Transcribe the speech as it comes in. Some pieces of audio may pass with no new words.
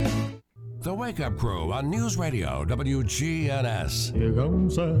The Wake Up Crew on News Radio WGNS. Here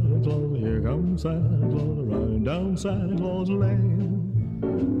comes Santa Claus, here comes Santa Claus, riding down Santa Claus Lane.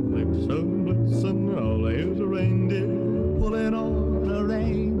 Blitzen, blitzen, all here's a reindeer pulling on a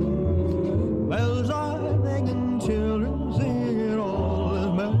rein. Bells are ringing, children singing, all is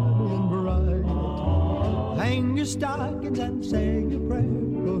merry and bright. Hang your stockings and say your prayer,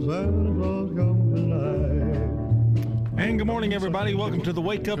 'cause Santa Claus comes tonight. And good morning, everybody. Welcome to the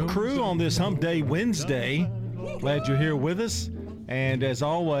Wake Up Crew on this Hump Day Wednesday. Glad you're here with us. And as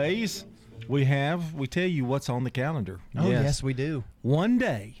always, we tell you what's on the calendar. Oh, yes, we do. One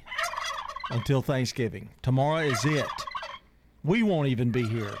day until Thanksgiving. Tomorrow is it. We won't even be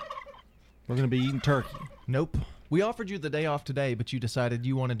here. We're going to be eating turkey. Nope. We offered you the day off today, but you decided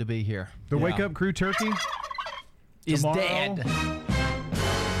you wanted to be here. The Wake Up Crew turkey Is tomorrow dead.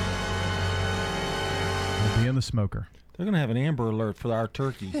 will be in the smoker. They're going to have an Amber Alert for our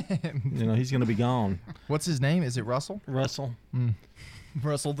turkey. He's going to be gone. What's his name? Is it Russell? Russell.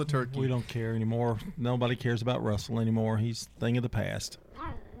 Russell the turkey. We don't care anymore. Nobody cares about Russell anymore. He's a thing of the past.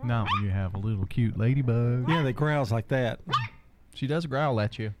 Not when you have a little cute ladybug. Yeah, they growls like that. She does growl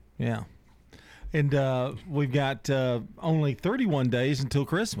at you. Yeah. And we've got only 31 days until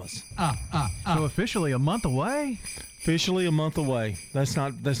Christmas. So officially a month away? Officially a month away. That's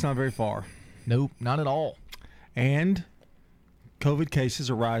not very far. Nope, not at all. And COVID cases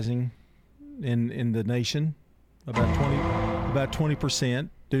are rising in the nation about 20%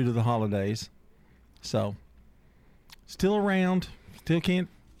 due to the holidays. So still around, still can't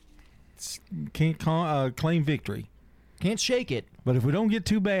claim victory. Can't shake it. But if we don't get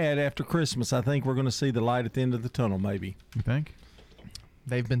too bad after Christmas, I think we're going to see the light at the end of the tunnel, maybe. You think?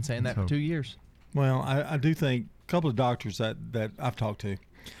 They've been saying that for 2 years. Well, I do think a couple of doctors that I've talked to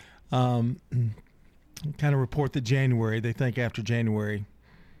kind of report that January, they think after January,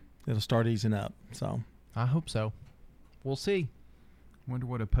 it'll start easing up. So I hope so. We'll see. Wonder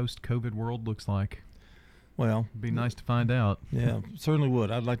what a post-COVID world looks like. Well, It'd be nice to find out. yeah, certainly would.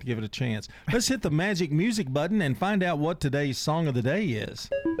 I'd like to give it a chance. Let's hit the magic music button and find out what today's song of the day is.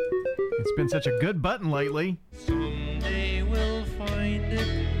 It's been such a good button lately. Someday we'll find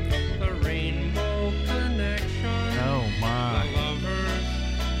it, the rainbow connection. Oh, my. The lovers,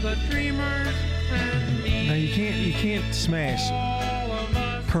 the dreamers, and me. Now you can't smash All of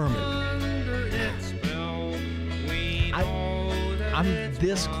us Kermit. under its spell. We know that I'm it's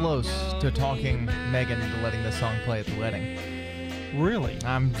this one close to of talking Megan into letting this song play at the wedding. Really?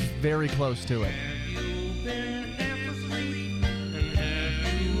 I'm very close to it. Have you been half asleep? And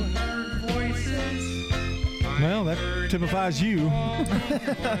have you heard voices? Well, that typifies you.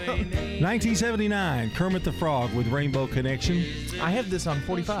 1979, Kermit the Frog with Rainbow Connection. I have this on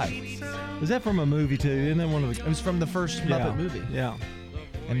 45. Is that from a movie too? Isn't that one of the? It was from the first Muppet movie. Yeah.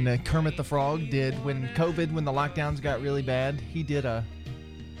 And Kermit the Frog did, when the lockdowns got really bad,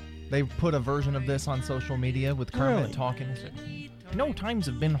 they put a version of this on social media with Kermit Really? talking. He said, times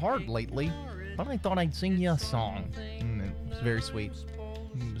have been hard lately, but I thought I'd sing you a song. And it was very sweet.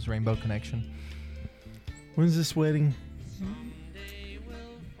 It was Rainbow Connection. When's this wedding?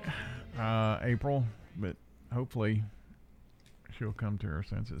 April, but hopefully she'll come to her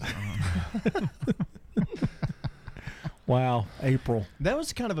senses. Wow, April. That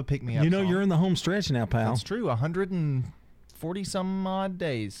was kind of a pick-me-up You know song. you're in the home stretch now, pal. That's true, 140 some odd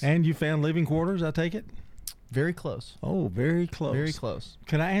days. And you found living quarters, I take it? Very close. Oh, very close. Very close.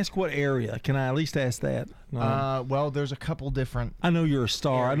 Can I ask what area? Can I at least ask that? No. Well, there's a couple different... I know you're a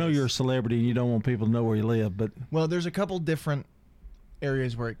star. I know areas. you're a celebrity and you don't want people to know where you live, but Well, there's a couple different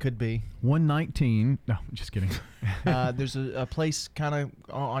areas where it could be. 119. No, just kidding. There's a place kind of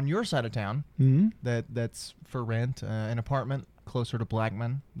on your side of town that's for rent, an apartment closer to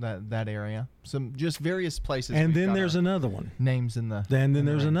Blackman, that area. Some just various places. and we've then got there's our another one. names in the. Then in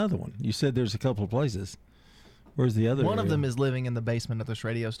the there's ring. another one. You said there's a couple of places. Where's the other? One of area? them is living in the basement of this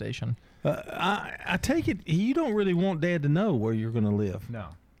radio station. I take it you don't really want Dad to know where you're going to live. No.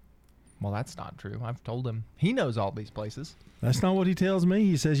 Well, that's not true. I've told him. He knows all these places. That's not what he tells me.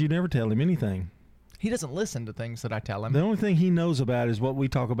 He says you never tell him anything. He doesn't listen to things that I tell him. The only thing he knows about is what we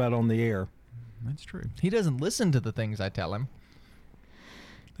talk about on the air. That's true. He doesn't listen to the things I tell him.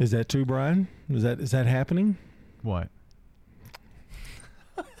 Is that true, Brian? Is that happening? What?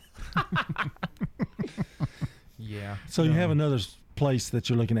 Yeah. So you have another place that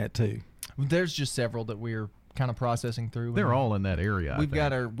you're looking at too. There's just several that we're kind of processing through. They're all in that area. We've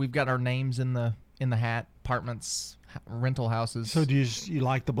got our names in the hat. Apartments, rental houses. So do you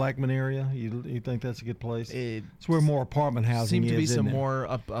like the Blackman area? You think that's a good place? It It's where more apartment housing seems to is, be isn't some it? more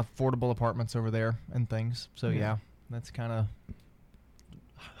affordable apartments over there and things. So Yeah. yeah, that's kind of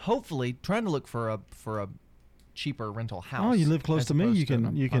hopefully trying to look for a cheaper rental house. Oh, you live close as to me. opposed You to an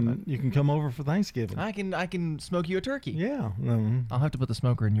can apartment. come over for Thanksgiving. I can smoke you a turkey. Yeah. I'll have to put the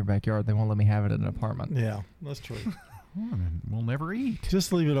smoker in your backyard. They won't let me have it in an apartment. Yeah, that's true. Well, then we'll never eat.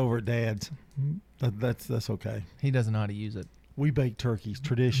 Just leave it over at Dad's. That's okay. He doesn't know how to use it. We bake turkeys,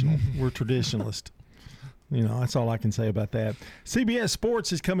 traditional. We're traditionalist. That's all I can say about that. CBS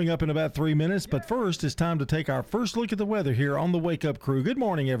Sports is coming up in about 3 minutes, but first it's time to take our first look at the weather here on the Wake Up Crew. Good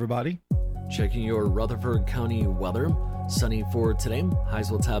morning, everybody. Checking your Rutherford County weather. Sunny for today.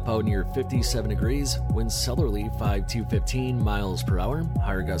 Highs will top out near 57 degrees. Winds southerly 5 to 15 miles per hour.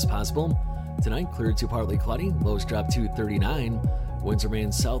 Higher gusts possible. Tonight, clear to partly cloudy. Lows drop to 39. Winds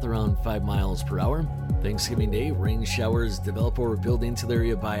remain south around 5 miles per hour. Thanksgiving Day, rain showers develop or build into the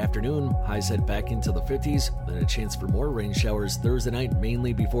area by afternoon. Highs head back into the 50s. Then a chance for more rain showers Thursday night,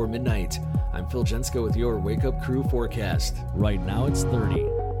 mainly before midnight. I'm Phil Jensko with your Wake Up Crew forecast. Right now, it's 30.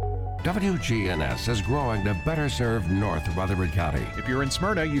 WGNS is growing to better serve North Rutherford County. If you're in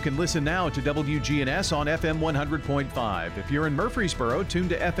Smyrna, you can listen now to WGNS on FM 100.5. If you're in Murfreesboro, tune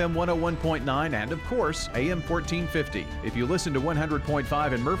to FM 101.9 and, of course, AM 1450. If you listen to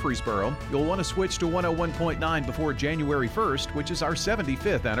 100.5 in Murfreesboro, you'll want to switch to 101.9 before January 1st, which is our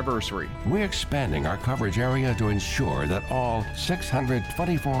 75th anniversary. We're expanding our coverage area to ensure that all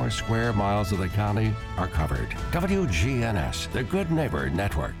 624 square miles of the county are covered. WGNS, the Good Neighbor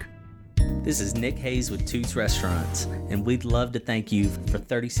Network. This is Nick Hayes with Toots Restaurants, and we'd love to thank you for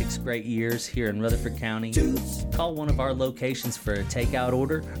 36 great years here in Rutherford County. Call one of our locations for a takeout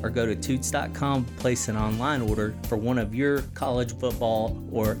order or go to toots.com, place an online order for one of your college football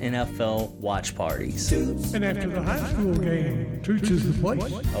or NFL watch parties. And after the high school game, Toots is the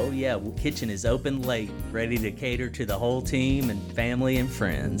place. Oh yeah, kitchen is open late, ready to cater to the whole team and family and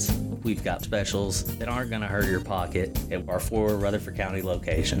friends. We've got specials that aren't going to hurt your pocket at our 4 Rutherford County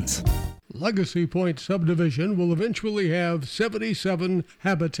locations. Legacy Point subdivision will eventually have 77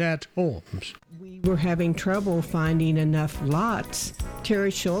 Habitat homes. We were having trouble finding enough lots.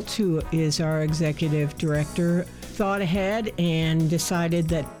 Terry Schultz, who is our executive director, thought ahead and decided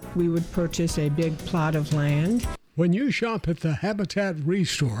that we would purchase a big plot of land. When you shop at the Habitat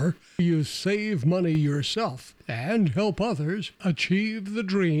Restore, you save money yourself and help others achieve the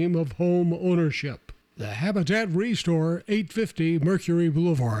dream of home ownership. The Habitat Restore, 850 Mercury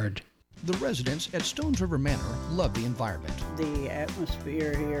Boulevard. The residents at Stones River Manor love the environment. The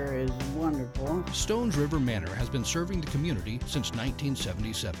atmosphere here is wonderful. Stones River Manor has been serving the community since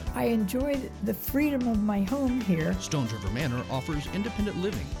 1977. I enjoyed the freedom of my home here. Stones River Manor offers independent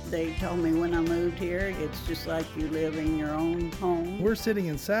living. They told me when I moved here, it's just like you live in your own home. We're sitting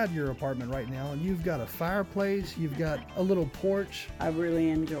inside your apartment right now, and you've got a fireplace, you've got a little porch. I really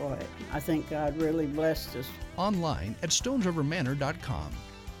enjoy it. I think God really blessed us. Online at stonesrivermanor.com.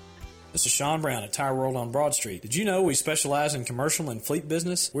 This is Sean Brown at Tire World on Broad Street. Did you know we specialize in commercial and fleet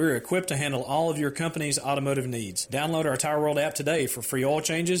business? We're equipped to handle all of your company's automotive needs. Download our Tire World app today for free oil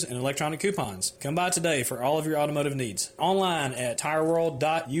changes and electronic coupons. Come by today for all of your automotive needs. Online at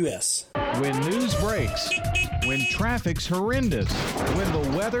tireworld.us. When news breaks, when traffic's horrendous, when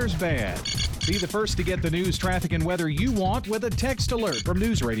the weather's bad. Be the first to get the news, traffic, and weather you want with a text alert from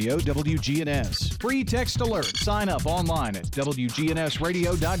News Radio WGNS. Free text alert. Sign up online at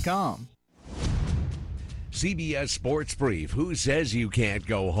WGNSradio.com. CBS Sports Brief. Who says you can't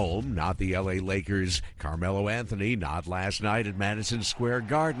go home? Not the LA Lakers. Carmelo Anthony, not last night at Madison Square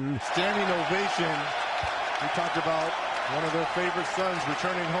Garden. Standing ovation. We talked about one of their favorite sons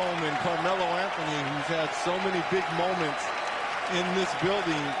returning home, and Carmelo Anthony, who's had so many big moments in this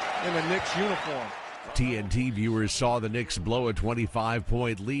building in a Knicks uniform. TNT viewers saw the Knicks blow a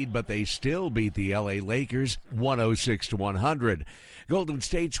 25-point lead, but they still beat the LA Lakers 106-100. Golden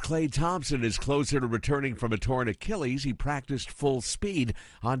State's Klay Thompson is closer to returning from a torn Achilles. He practiced full speed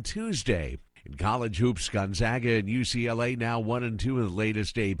on Tuesday. In college hoops, Gonzaga and UCLA now 1-2 in the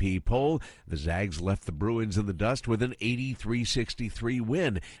latest AP poll. The Zags left the Bruins in the dust with an 83-63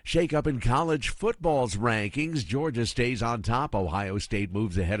 win. Shake up in college football's rankings. Georgia stays on top. Ohio State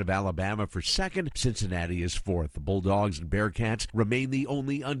moves ahead of Alabama for second. Cincinnati is fourth. The Bulldogs and Bearcats remain the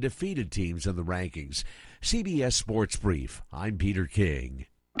only undefeated teams in the rankings. CBS Sports Brief. I'm Peter King.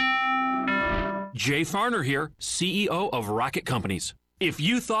 Jay Farner here, CEO of Rocket Companies. If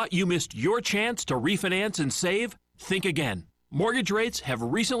you thought you missed your chance to refinance and save, think again. Mortgage rates have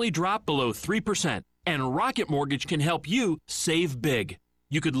recently dropped below 3%, and Rocket Mortgage can help you save big.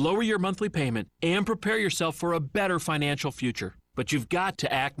 You could lower your monthly payment and prepare yourself for a better financial future. But you've got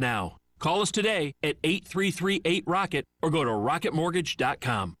to act now. Call us today at 833-8ROCKET or go to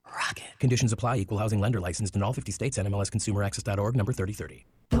rocketmortgage.com. Rocket. Conditions apply. Equal housing lender licensed in all 50 states. NMLSconsumeraccess.org, number 3030.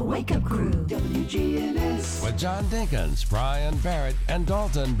 The Wake Up Crew, WGNS. With John Dinkins, Brian Barrett, and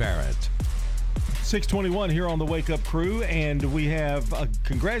Dalton Barrett. 621 here on the Wake Up Crew, and we have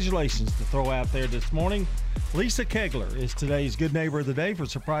congratulations to throw out there this morning. Lisa Kegler is today's Good Neighbor of the Day for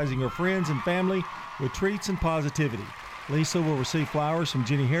surprising her friends and family with treats and positivity. Lisa will receive flowers from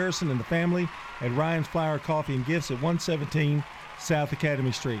Jenny Harrison and the family at Ryan's Flower Coffee and Gifts at 117 South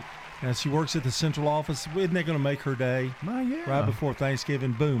Academy Street. Now, she works at the central office. Isn't that going to make her day? Yeah. Right before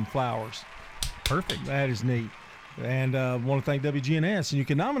Thanksgiving, boom, flowers. Perfect. That is neat. And I want to thank WGNS. And you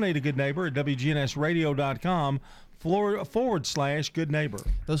can nominate a good neighbor at WGNSradio.com/good neighbor.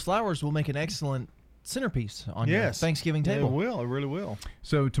 Those flowers will make an excellent centerpiece on your Thanksgiving table. It will. It really will.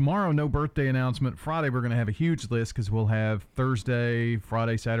 So tomorrow, no birthday announcement. Friday, we're going to have a huge list because we'll have Thursday,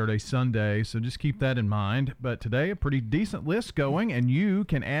 Friday, Saturday, Sunday. So just keep that in mind. But today, a pretty decent list going, and you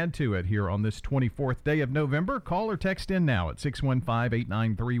can add to it here on this 24th day of November. Call or text in now at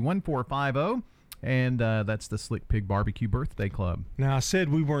 615-893-1450. And that's the Slick Pig Barbecue Birthday Club. Now, I said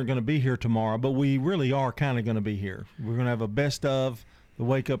we weren't going to be here tomorrow, but we really are kind of going to be here. We're going to have a best of the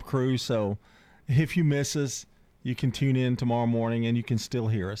Wake Up Crew, so if you miss us, you can tune in tomorrow morning and you can still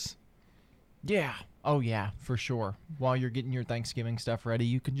hear us. Yeah. Oh, yeah, for sure. While you're getting your Thanksgiving stuff ready,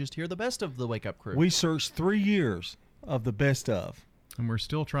 you can just hear the best of the Wake Up Crew. We searched 3 years of the best of. And we're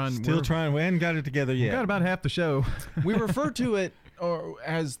still trying. We haven't got it together yet. We got about half the show. We refer to it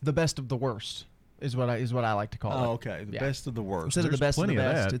as the best of the worst. Is what I like to call it. Oh, okay. The best of the worst. Instead of the best of the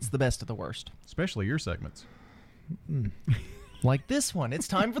best, that. it's the best of the worst. Especially your segments. Like this one. It's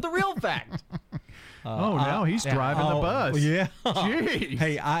time for the real fact. Now he's driving the bus. Yeah. Jeez.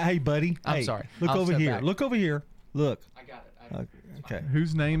 Hey, buddy. I'm sorry. Look I'll over step here. back. Look over here. Look. I got it. Okay.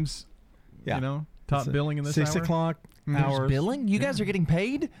 Whose name's, top billing in this 6 hour? o'clock There's hours. billing? You guys are getting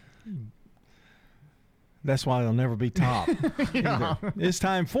paid? That's why they'll never be top. Yeah. It's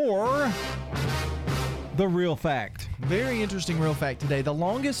time for the real fact. Very interesting real fact today. The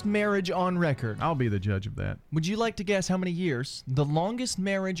longest marriage on record. I'll be the judge of that. Would you like to guess how many years? The longest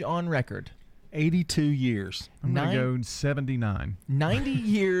marriage on record. 82 years. I'm going to go 79. 90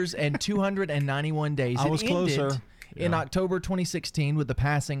 years and 291 days. I was closer. In October 2016 with the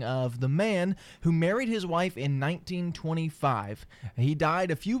passing of the man who married his wife in 1925. He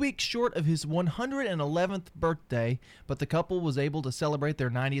died a few weeks short of his 111th birthday, but the couple was able to celebrate their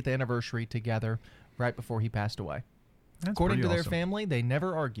 90th anniversary together right before he passed away. That's According to their awesome. family, they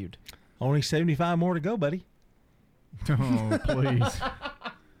never argued. Only 75 more to go, buddy. Oh, please.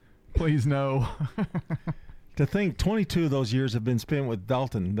 Please, no. To think 22 of those years have been spent with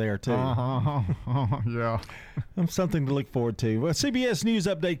Dalton there, too. Yeah. Something to look forward to. Well, CBS News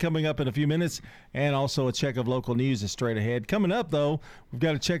update coming up in a few minutes, and also a check of local news is straight ahead. Coming up, though, we've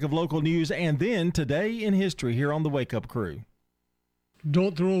got a check of local news, and then Today in History here on the Wake Up Crew.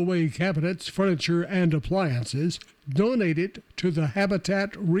 Don't throw away cabinets, furniture, and appliances. Donate it to the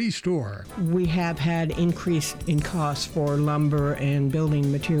Habitat Restore. We have had increase in costs for lumber and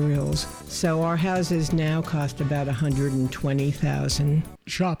building materials, so our houses now cost about $120,000.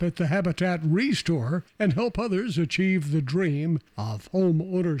 Shop at the Habitat Restore and help others achieve the dream of home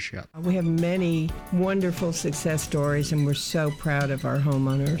ownership. We have many wonderful success stories, and we're so proud of our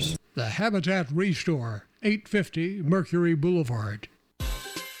homeowners. The Habitat Restore, 850 Mercury Boulevard.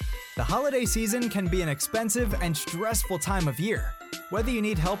 The holiday season can be an expensive and stressful time of year. Whether you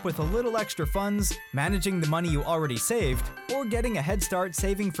need help with a little extra funds, managing the money you already saved, or getting a head start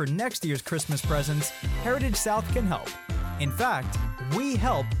saving for next year's Christmas presents, Heritage South can help. In fact, we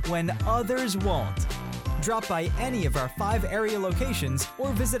help when others won't. Drop by any of our 5 area locations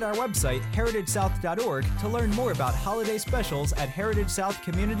or visit our website, heritagesouth.org, to learn more about holiday specials at Heritage South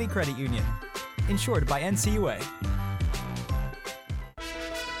Community Credit Union. Insured by NCUA.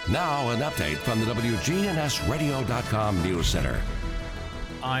 Now an update from the WGNSradio.com News Center.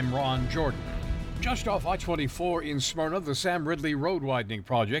 I'm Ron Jordan. Just off I-24 in Smyrna, the Sam Ridley Road Widening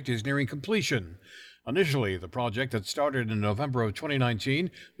Project is nearing completion. Initially, the project that started in November of 2019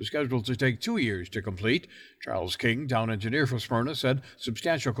 was scheduled to take 2 years to complete. Charles King, town engineer for Smyrna, said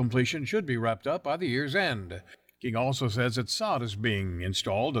substantial completion should be wrapped up by the year's end. King also says that sod is being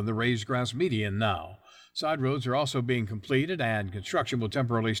installed in the raised grass median now. Side roads are also being completed, and construction will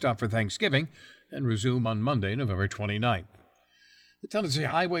temporarily stop for Thanksgiving and resume on Monday, November 29th. The Tennessee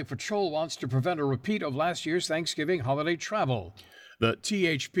Highway Patrol wants to prevent a repeat of last year's Thanksgiving holiday travel. The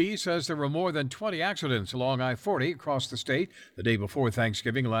THP says there were more than 20 accidents along I-40 across the state the day before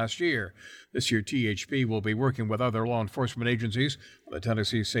Thanksgiving last year. This year, THP will be working with other law enforcement agencies on the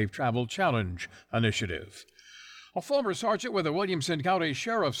Tennessee Safe Travel Challenge initiative. A former sergeant with the Williamson County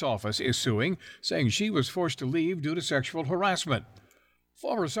Sheriff's Office is suing, saying she was forced to leave due to sexual harassment.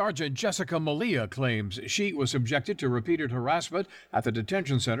 Former Sergeant Jessica Malia claims she was subjected to repeated harassment at the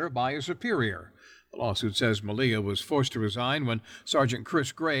detention center by a superior. The lawsuit says Malia was forced to resign when Sergeant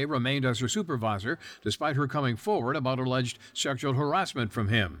Chris Gray remained as her supervisor, despite her coming forward about alleged sexual harassment from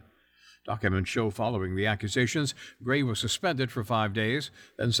him. Documents show following the accusations, Gray was suspended for 5 days,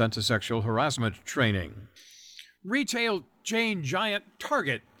 then sent to sexual harassment training. Retail chain giant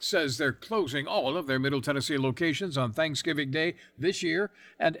Target says they're closing all of their Middle Tennessee locations on Thanksgiving Day this year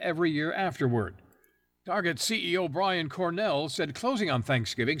and every year afterward. Target CEO Brian Cornell said closing on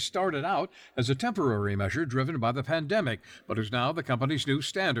Thanksgiving started out as a temporary measure driven by the pandemic, but is now the company's new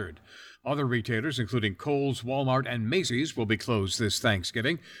standard. Other retailers, including Kohl's, Walmart, and Macy's, will be closed this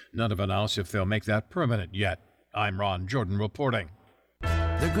Thanksgiving. None have announced if they'll make that permanent yet. I'm Ron Jordan reporting.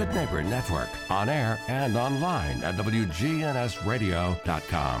 The Good Neighbor Network, on air and online at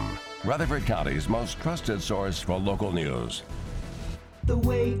WGNSradio.com. Rutherford County's most trusted source for local news. The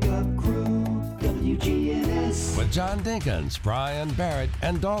Wake Up Crew, WGNS. With John Dinkins, Brian Barrett,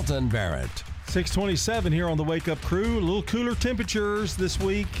 and Dalton Barrett. 627 here on the Wake Up Crew. A little cooler temperatures this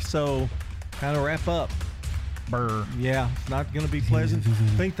week, so kind of wrap up. Brr. Yeah, it's not going to be pleasant. I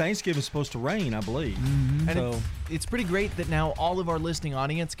think Thanksgiving's supposed to rain, I believe. Mm-hmm. So And it's pretty great that now all of our listening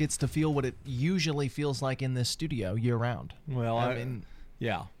audience gets to feel what it usually feels like in this studio year-round. Well, I mean,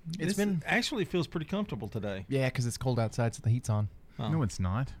 yeah. it's been actually feels pretty comfortable today. Yeah, because it's cold outside, so the heat's on. Oh. No, it's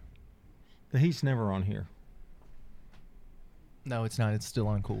not. The heat's never on here. No, it's not. It's still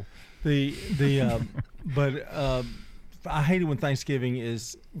on cool. But I hate it when Thanksgiving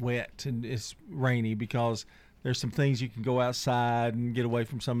is wet and it's rainy because there's some things you can go outside and get away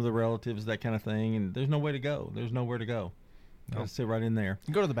from some of the relatives, that kind of thing, and there's no way to go. There's nowhere to go. Got to sit right in there.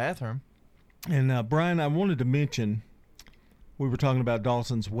 Go to the bathroom. And Brian, I wanted to mention, we were talking about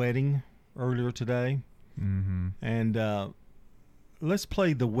Dawson's wedding earlier today, and let's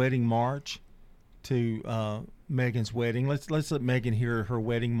play the wedding march to Megan's wedding. Let's let Megan hear her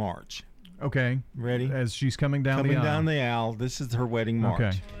wedding march. Okay. Ready? As she's coming down the aisle. Coming down the aisle. This is her wedding march.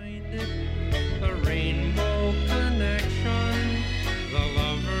 Okay. The rainbow connection, the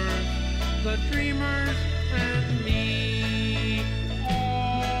lovers, the dreamers, and me.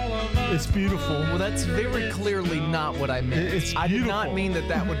 All of us. It's beautiful. Well, that's very clearly not what I meant. It's I did beautiful. not mean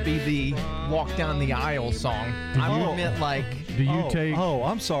that would be the walk down the aisle song. I more meant like. Do you take? Oh,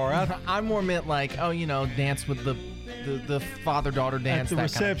 I'm sorry. I more meant like, dance with the father-daughter dance. At the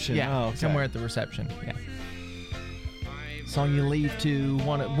that kind of- reception. yeah, Oh, okay. somewhere at the reception. Yeah. Song you leave to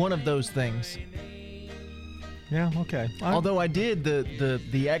one of those things. Yeah. Okay. Although I did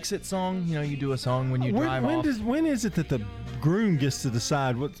the exit song. You do a song when you drive off. When is it that the groom gets to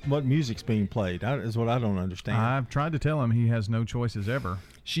decide what music's being played? Is what I don't understand. I've tried to tell him he has no choices ever.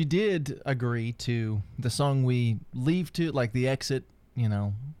 She did agree to the song we leave to, like the exit.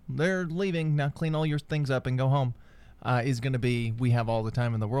 They're leaving now. Clean all your things up and go home. Is going to be "We Have All the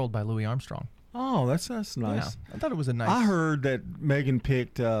Time in the World" by Louis Armstrong. Oh, that's nice. Yeah, I thought it was a nice. I heard that Megan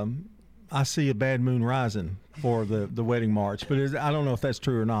picked "I See a Bad Moon Rising" for the wedding march, but I don't know if that's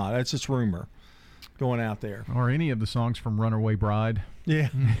true or not. That's just rumor going out there. Or any of the songs from Runaway Bride. Yeah.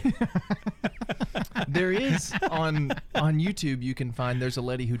 There is on YouTube. You can find there's a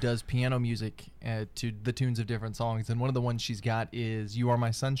lady who does piano music to the tunes of different songs, and one of the ones she's got is "You Are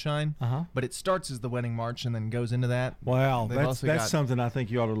My Sunshine." But it starts as the wedding march and then goes into that. Wow, They've that's also got- something I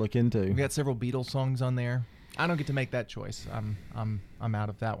think you ought to look into. We've got several Beatles songs on there. I don't get to make that choice. I'm out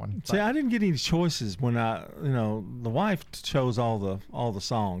of that one. See, I didn't get any choices when the wife chose all the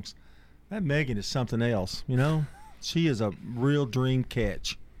songs. That Megan is something else, She is a real dream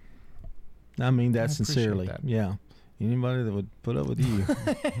catch. I mean that sincerely. that. Yeah. Anybody that would put up with you.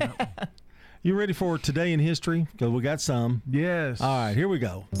 You ready for Today in History? Because we got some. Yes. All right, here we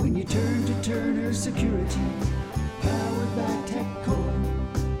go. When you turn to Turner Security, powered by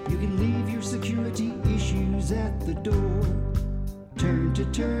TechCore, you can leave your security issues at the door. Turn to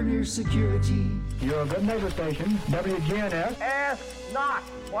Turner Security. You're a good neighbor station, WGNS. Ask not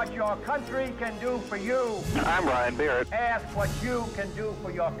what your country can do for you. I'm Brian Barrett. Ask what you can do for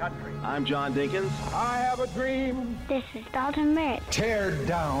your country. I'm John Dinkins. I have a dream. This is Dalton Merritt. Tear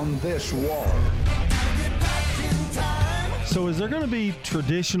down this wall. So is there going to be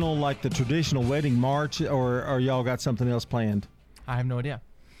traditional wedding march, or y'all got something else planned? I have no idea.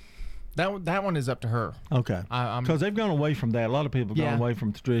 That one is up to her. Okay. Because they've gone away from that. A lot of people have gone away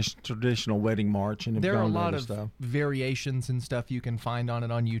from traditional wedding march and have There are a gone to lot other of stuff. variations and stuff you can find on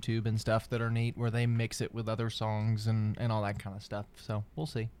it on YouTube and stuff that are neat, where they mix it with other songs and all that kind of stuff. So we'll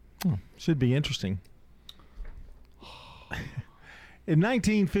see. Should be interesting. In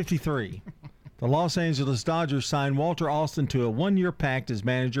 1953, The Los Angeles Dodgers signed Walter Alston to a one-year pact as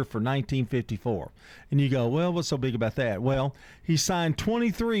manager for 1954. And you go, well, what's so big about that? Well, he signed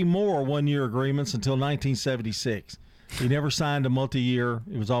 23 more one-year agreements until 1976. He never signed a multi-year.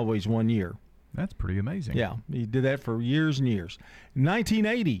 It was always 1 year. That's pretty amazing. Yeah, he did that for years and years. In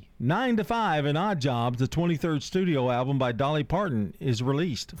 1980, 9 to 5 and Odd Jobs, the 23rd studio album by Dolly Parton, is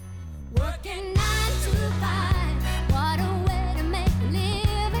released. Working 9 to 5, what a way to make a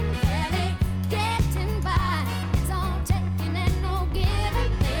living. Barely getting by. It's all taking and no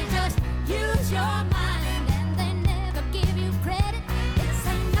giving. They just use your mind and they never give you credit. It's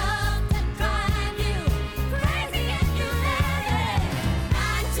enough to drive you crazy if you let it.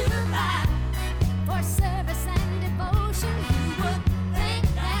 9 to 5 for service and devotion. You would think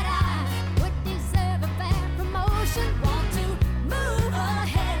that I would deserve a fair promotion. Want to move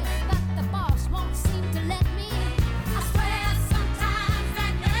ahead, but the boss won't seem to let me. I swear sometimes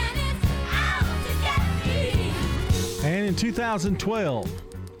that man is out to get me. And in 2012,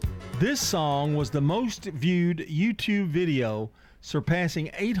 this song was the most viewed YouTube video,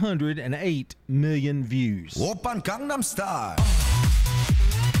 surpassing 808 million views. Oppan Gangnam Style.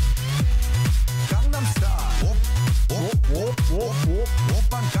 Gangnam Style. Whoop, whoop, whoop, whoop.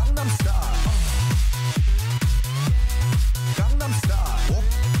 Oppan Gangnam Style. Gangnam Style. Whoop,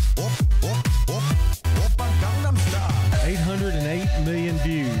 whoop, whoop, whoop. Oppan Gangnam Style. 808 million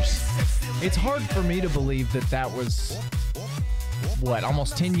views. It's hard for me to believe that was, what,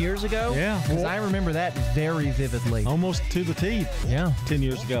 almost 10 years ago? Yeah. Because I remember that very vividly. Almost to the teeth. Yeah. 10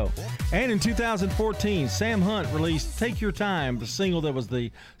 years ago. And in 2014, Sam Hunt released Take Your Time, the single that was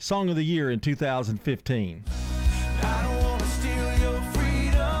the Song of the Year in 2015.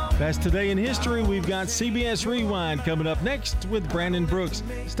 That's Today in History. We've got CBS Rewind coming up next with Brandon Brooks.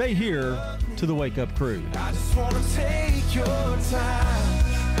 Stay here to the Wake Up Crew. I just want to take your time.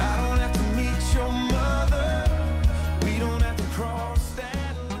 I don't have to meet your mother. We don't have to cross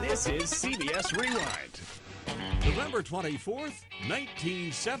that. This is CBS Rewind. November 24th,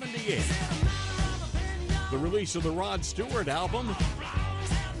 1978. The release of the Rod Stewart album,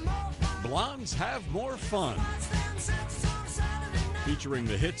 Blondes Have More Fun. Featuring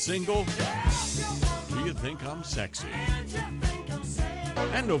the hit single, Do You Think I'm Sexy?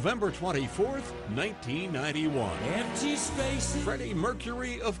 And November 24th, 1991. Empty spaces. Freddie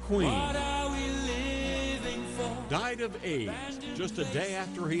Mercury of Queen What are we living for? died of AIDS just a day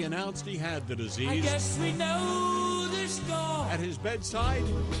after he announced he had the disease. I guess we know the score. At his bedside,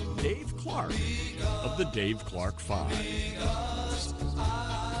 Dave Clark of the Dave Clark Five.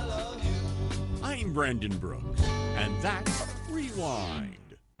 I'm Brandon Brooks, and that's Rewind.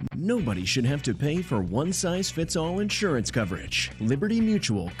 Nobody should have to pay for one-size-fits-all insurance coverage. Liberty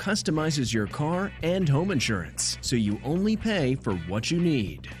Mutual customizes your car and home insurance, so you only pay for what you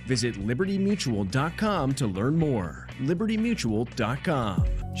need. Visit libertymutual.com to learn more. libertymutual.com.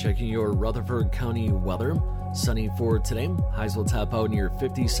 Checking your Rutherford County weather. Sunny for today. Highs will top out near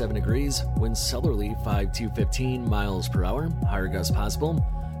 57 degrees. Winds southerly 5 to 15 miles per hour. Higher gusts possible.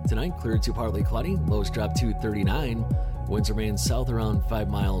 Tonight, clear to partly cloudy. Lows drop to 39. Winds remain south around 5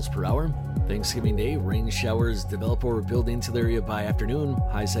 miles per hour. Thanksgiving Day, rain showers develop or build into the area by afternoon.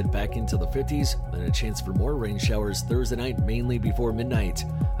 Highs head back into the 50s. Then a chance for more rain showers Thursday night, mainly before midnight.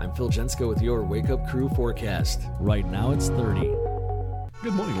 I'm Phil Jensko with your Wake Up Crew forecast. Right now it's 30.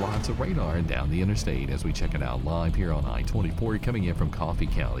 Good morning. Lots of radar down the interstate as we check it out live here on I-24 coming in from Coffee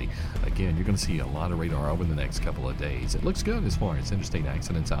County. Again, you're going to see a lot of radar over the next couple of days. It looks good as far as interstate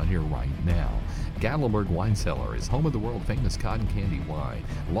accidents out here right now. Gatlinburg Wine Cellar is home of the world-famous cotton candy wine.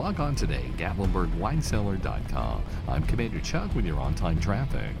 Log on today, GatlinburgWineCellar.com. I'm Commander Chuck with your on-time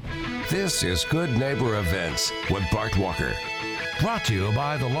traffic. This is Good Neighbor Events with Bart Walker. Brought to you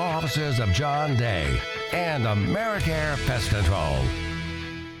by the law offices of John Day and AmeriCare Pest Control.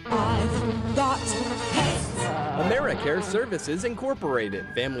 I've got pets. AmeriCare Services Incorporated,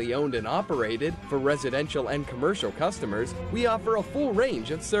 family owned and operated. For residential and commercial customers, we offer a full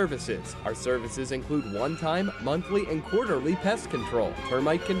range of services. Our services include one-time, monthly, and quarterly pest control,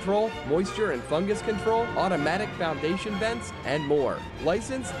 termite control, moisture and fungus control, automatic foundation vents, and more.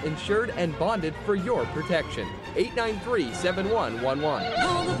 Licensed, insured, and bonded for your protection. 893-7111.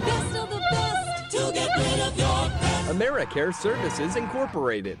 Call the best of the best to get rid of your pets. AmeriCare Services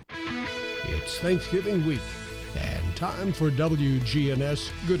Incorporated. It's Thanksgiving week and time for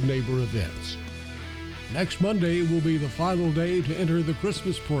WGNS Good Neighbor Events. Next Monday will be the final day to enter the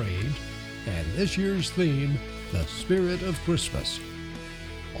Christmas parade, and this year's theme, The Spirit of Christmas.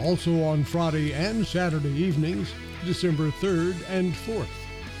 Also on Friday and Saturday evenings, December 3rd and 4th,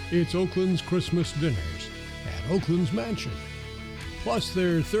 it's Oakland's Christmas dinners at Oakland's Mansion. plus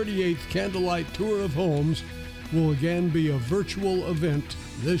their 38th Candlelight Tour of Homes will again be a virtual event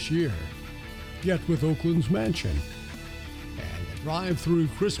this year. Get with Oakland's Mansion. And the drive-through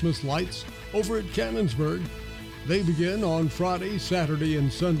Christmas lights over at Cannonsburg. They begin on Friday, Saturday,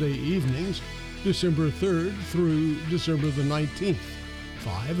 and Sunday evenings, December 3rd through December the 19th,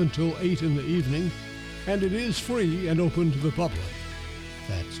 5 until 8 in the evening, and it is free and open to the public.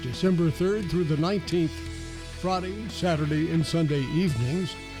 That's December 3rd through the 19th, Friday, Saturday, and Sunday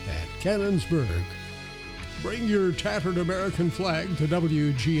evenings at Cannonsburg. Bring your tattered American flag to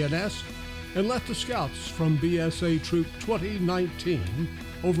WGNS and let the Scouts from BSA Troop 2019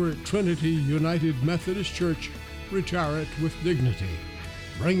 over at Trinity United Methodist Church retire it with dignity.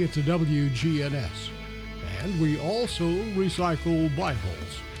 Bring it to WGNS. And we also recycle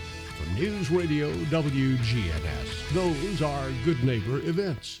Bibles. For News Radio WGNS, those are Good Neighbor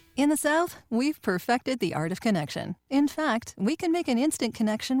events. In the South, we've perfected the art of connection. In fact, we can make an instant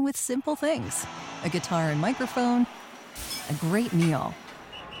connection with simple things. A guitar and microphone, a great meal,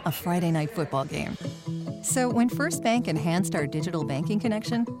 a Friday night football game. So when First Bank enhanced our digital banking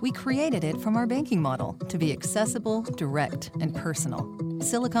connection, we created it from our banking model to be accessible, direct, and personal.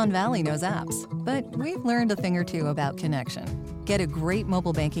 Silicon Valley knows apps, but we've learned a thing or two about connection. Get a great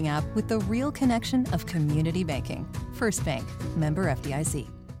mobile banking app with the real connection of community banking. First Bank, member FDIC.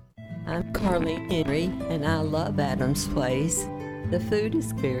 I'm Carly Henry, and I love Adams Place. The food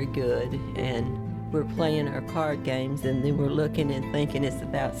is very good, and we're playing our card games, and then we're looking and thinking it's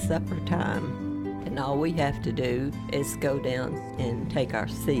about supper time. And all we have to do is go down and take our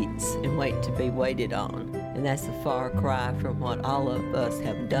seats and wait to be waited on. And that's a far cry from what all of us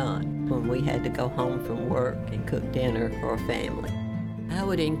have done when we had to go home from work and cook dinner for a family. I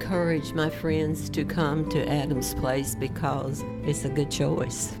would encourage my friends to come to Adams Place because it's a good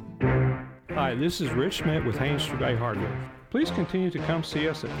choice. Hi, this is Rich Schmidt with Haynes Strugay Hardware. Please continue to come see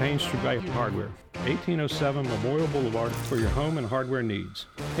us at Haynes Strugay Hardware, 1807 Memorial Boulevard, for your home and hardware needs.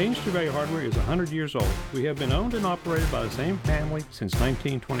 Haynes Strugay Hardware is 100 years old. We have been owned and operated by the same family since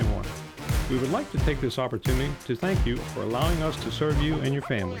 1921. We would like to take this opportunity to thank you for allowing us to serve you and your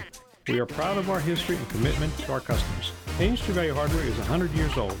family. We are proud of our history and commitment to our customers. Haynes Strugay Hardware is 100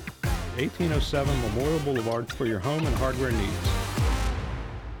 years old, 1807 Memorial Boulevard, for your home and hardware needs.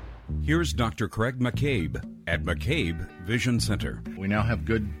 Here's Dr. Craig McCabe at McCabe Vision Center. We now have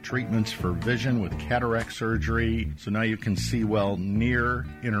good treatments for vision with cataract surgery, so now you can see well near,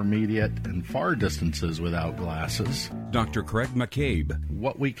 intermediate, and far distances without glasses. Dr. Craig McCabe.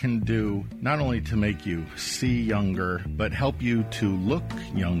 What we can do not only to make you see younger, but help you to look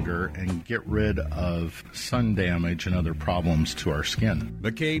younger and get rid of sun damage and other problems to our skin.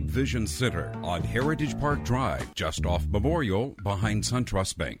 McCabe Vision Center on Heritage Park Drive, just off Memorial, behind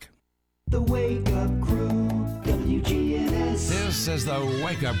SunTrust Bank. The Wake Up Crew, WGNS. This is the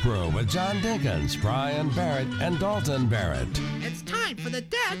Wake Up Crew with John Dinkins, Brian Barrett, and Dalton Barrett. It's time for the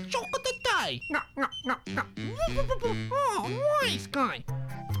dad joke of the day. Oh, nice guy.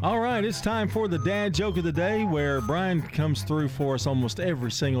 All right, it's time for the dad joke of the day, where Brian comes through for us almost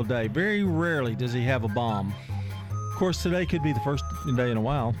every single day. Very rarely does he have a bomb. Of course, today could be the first day in a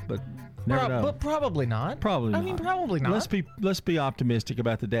while, but never know. But probably not. Probably not. I mean, probably not. Let's be optimistic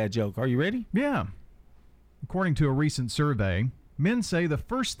about the dad joke. Are you ready? Yeah. According to a recent survey, men say the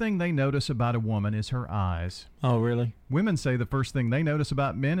first thing they notice about a woman is her eyes. Oh, really? Women say the first thing they notice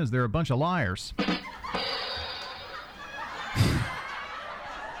about men is they're a bunch of liars.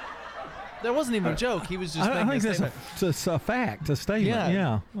 That wasn't even a joke. He was just making I think a statement. that's a fact, a statement.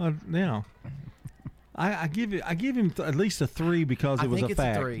 Yeah. Yeah. I give him at least a 3 because it was a fact. I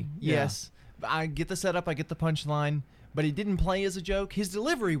think it's a 3. Yes. I get the setup. I get the punchline. But he didn't play as a joke. His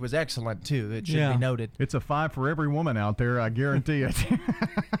delivery was excellent, too. It should be noted. It's a 5 for every woman out there, I guarantee it.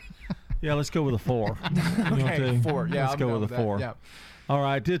 Yeah, let's go with a 4. Okay, 4. Yeah, let's I'm go going with a that. 4. Yeah. All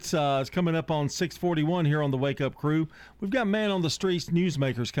right, it's coming up on 6:41 here on the Wake Up Crew. We've got Man on the Streets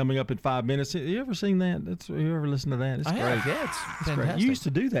Newsmakers coming up in 5 minutes. You ever seen that? You ever listened to that? It's I great. have, yeah, it's great. fantastic. You used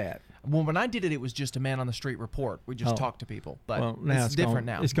to do that. Well, when I did it, it was just a Man on the Street report. We just talked to people. But well, now it's different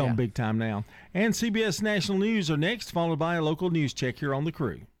now. It's gone big time now. And CBS National News are next, followed by a local news check here on the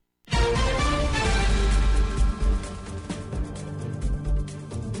Crew.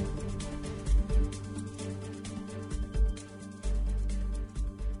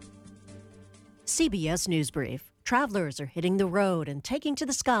 CBS News Brief. Travelers are hitting the road and taking to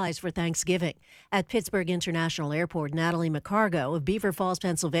the skies for Thanksgiving. At Pittsburgh International Airport, Natalie McCargo of Beaver Falls,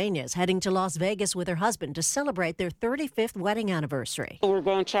 Pennsylvania, is heading to Las Vegas with her husband to celebrate their 35th wedding anniversary. We're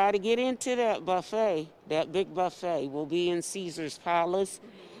going to try to get into that buffet, that big buffet. We'll be in Caesar's Palace,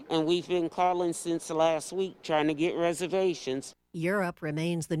 and we've been calling since last week trying to get reservations. Europe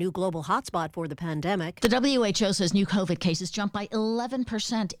remains the new global hotspot for the pandemic. The WHO says new COVID cases jumped by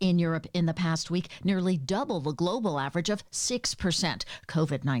 11% in Europe in the past week, nearly double the global average of 6%.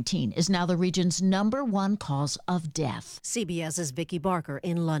 COVID-19 is now the region's #1 cause of death. CBS's Vicki Barker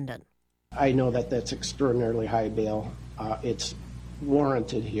in London. I know that that's extraordinarily high bail. It's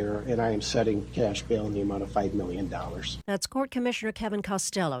warranted here, and I am setting cash bail in the amount of $5 million. That's Court Commissioner Kevin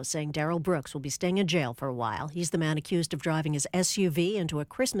Costello saying Darrell Brooks will be staying in jail for a while. He's the man accused of driving his SUV into a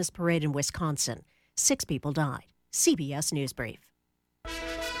Christmas parade in Wisconsin. 6 people died. CBS News Brief.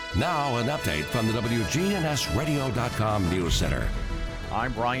 Now an update from the WGNSradio.com News Center.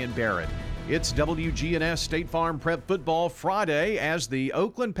 I'm Brian Barrett. It's WGNS State Farm Prep Football Friday as the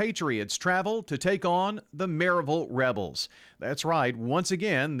Oakland Patriots travel to take on the Maryville Rebels. That's right. Once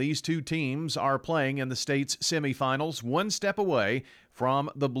again, these two teams are playing in the state's semifinals, one step away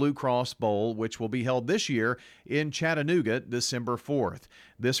from the Blue Cross Bowl, which will be held this year in Chattanooga, December 4th.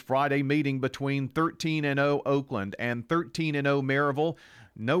 This Friday meeting between 13-0 Oakland and 13-0 Maryville,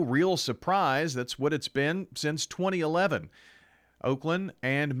 no real surprise. That's what it's been since 2011. Oakland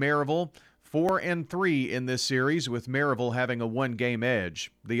and Maryville 4-3 in this series, with Maryville having a one-game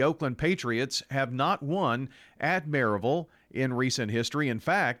edge. The Oakland Patriots have not won at Maryville in recent history. In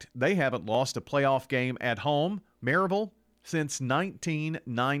fact, they haven't lost a playoff game at home, Maryville, since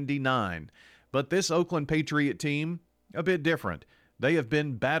 1999. But this Oakland Patriot team, a bit different. They have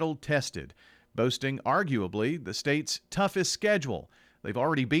been battle-tested, boasting arguably the state's toughest schedule. They've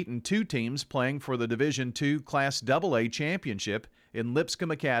already beaten 2 teams playing for the Division II Class AA championship in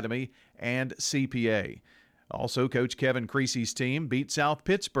Lipscomb Academy and CPA. Also, Coach Kevin Creasy's team beat South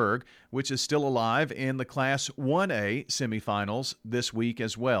Pittsburgh, which is still alive in the Class 1A semifinals this week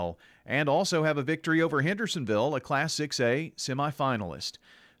as well, and also have a victory over Hendersonville, a Class 6A semifinalist.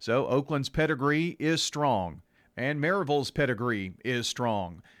 So Oakland's pedigree is strong, and Maryville's pedigree is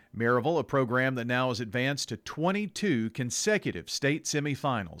strong. Maryville, a program that now has advanced to 22 consecutive state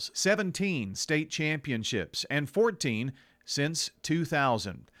semifinals, 17 state championships, and 14 since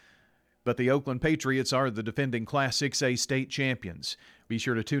 2000. But the Oakland Patriots are the defending Class 6A state champions. Be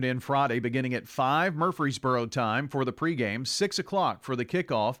sure to tune in Friday beginning at 5 Murfreesboro time for the pregame, 6 o'clock for the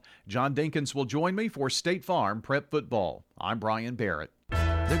kickoff. John Dinkins will join me for State Farm Prep Football. I'm Brian Barrett.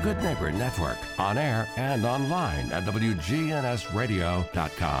 The Good Neighbor Network, on air and online at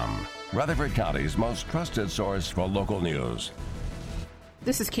WGNSradio.com. Rutherford County's most trusted source for local news.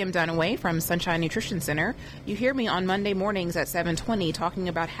 This is Kim Dunaway from Sunshine Nutrition Center. You hear me on Monday mornings at 7:20 talking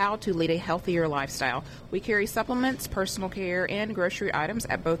about how to lead a healthier lifestyle. We carry supplements, personal care, and grocery items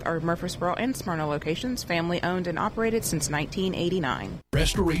at both our Murfreesboro and Smyrna locations, family owned and operated since 1989.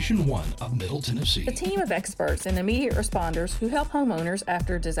 Restoration One of Middle Tennessee. A team of experts and immediate responders who help homeowners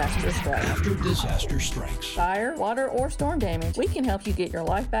after disaster strikes. Fire, water, or storm damage, we can help you get your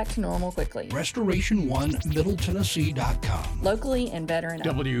life back to normal quickly. RestorationOneMiddleTennessee.com. Locally and better.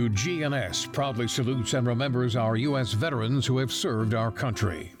 WGNS proudly salutes and remembers our U.S. veterans who have served our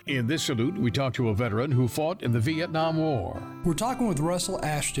country. In this salute, we talk to a veteran who fought in the Vietnam War. We're talking with Russell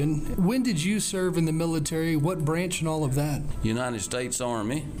Ashton. When did you serve in the military? What branch and all of that? United States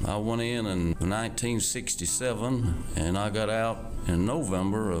Army. I went in 1967 and I got out in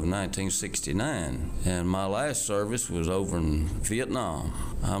November of 1969. And my last service was over in Vietnam.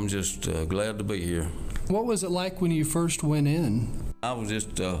 I'm just glad to be here. What was it like when you first went in? I was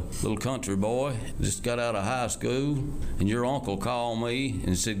just a little country boy, just got out of high school, and your uncle called me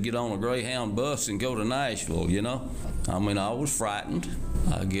and said, get on a Greyhound bus and go to Nashville, you know? I mean, I was frightened.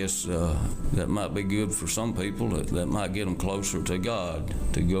 I guess that might be good for some people. That might get them closer to God,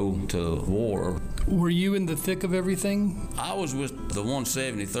 to go to war. Were you in the thick of everything? I was with the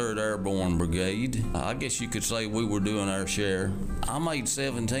 173rd Airborne Brigade. I guess you could say we were doing our share. I made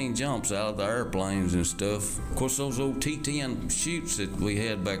 17 jumps out of the airplanes and stuff. Of course, those old T-10 chutes that we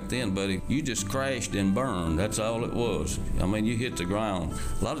had back then, buddy, you just crashed and burned. That's all it was. I mean, you hit the ground.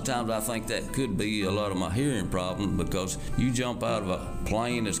 A lot of times I think that could be a lot of my hearing problem, because you jump out of a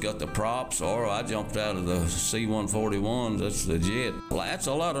plane that's got the props, or I jumped out of the C-141s, that's the jet. Well, that's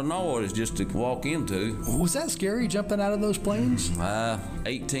a lot of noise just to walk into. Was that scary, jumping out of those planes?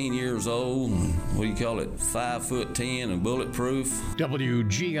 18 years old, what do you call it, 5'10" and bulletproof.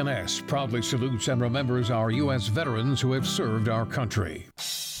 WGNS proudly salutes and remembers our U.S. veterans who have served our country.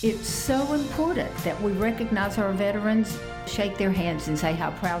 It's so important that we recognize our veterans, shake their hands and say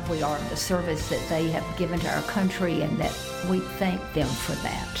how proud we are of the service that they have given to our country, and that we thank them for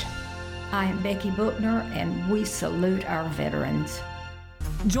that. I am Becky Bookner, and we salute our veterans.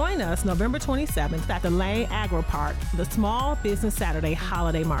 Join us November 27th at the Lane Agro Park, the Small Business Saturday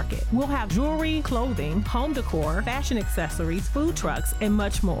Holiday Market. We'll have jewelry, clothing, home decor, fashion accessories, food trucks, and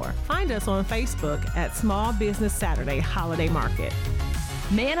much more. Find us on Facebook at Small Business Saturday Holiday Market.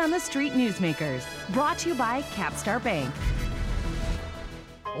 Man on the Street Newsmakers, brought to you by Capstar Bank.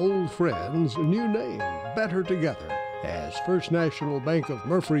 Old friends, new name, better together. As First National Bank of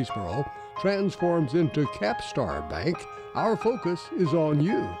Murfreesboro transforms into Capstar Bank, our focus is on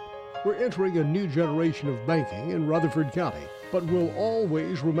you. We're entering a new generation of banking in Rutherford County, but will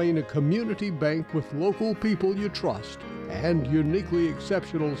always remain a community bank with local people you trust and uniquely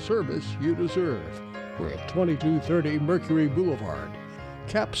exceptional service you deserve. We're at 2230 Mercury Boulevard.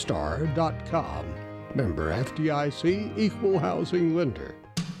 Capstar.com. Member FDIC, Equal Housing Lender.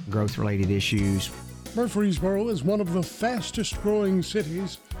 Growth-related issues. Murfreesboro is one of the fastest growing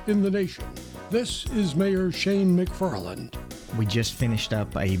cities in the nation. This is Mayor Shane McFarland. We just finished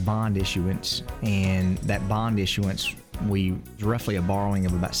up a bond issuance, and that bond issuance, roughly a borrowing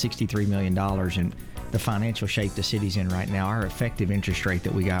of about $63 million, and the financial shape the city's in right now, our effective interest rate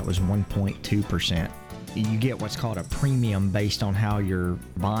that we got was 1.2%. You get what's called a premium based on how your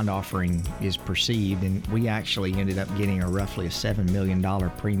bond offering is perceived, and we actually ended up getting roughly a $7 million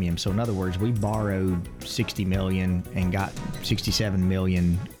premium. So in other words, we borrowed $60 million and got $67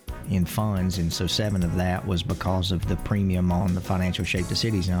 million in funds, and so 7 of that was because of the premium on the financial shape the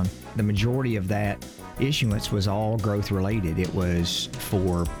city's on. The majority of that issuance was all growth related. It was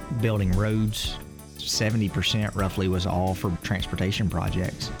for building roads. 70% roughly was all for transportation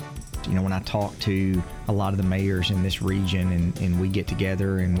projects. You know, when I talk to a lot of the mayors in this region and we get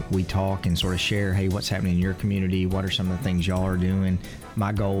together and we talk and sort of share, hey, what's happening in your community? What are some of the things y'all are doing?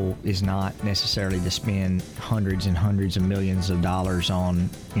 My goal is not necessarily to spend hundreds and hundreds of millions of dollars on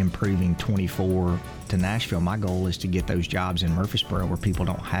improving 24 to Nashville. My goal is to get those jobs in Murfreesboro where people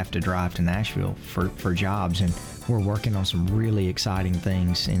don't have to drive to Nashville for jobs. And we're working on some really exciting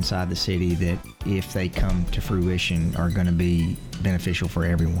things inside the city that, if they come to fruition, are going to be beneficial for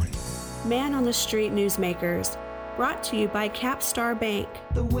everyone. Man on the Street Newsmakers, brought to you by Capstar Bank.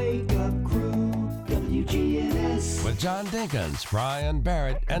 The Wake Up Crew, WGNS. With John Dinkins, Brian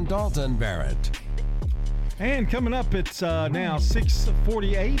Barrett, and Dalton Barrett. And coming up, it's now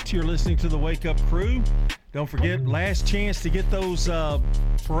 6:48. You're listening to the Wake Up Crew. Don't forget, last chance to get those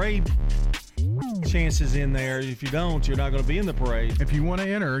parade chances in there. If you don't, you're not going to be in the parade. If you want to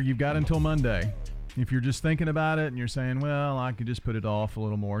enter, you've got until Monday. If you're just thinking about it and you're saying, well, I could just put it off a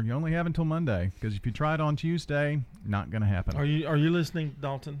little more, you only have until Monday, because if you try it on Tuesday, not going to happen. Are you listening,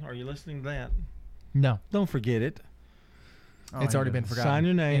 Dalton? Are you listening to that? No. Don't forget it. It's already been forgotten. Sign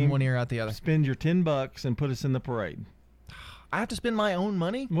your name. In one ear, out the other. Spend your $10 and put us in the parade. I have to spend my own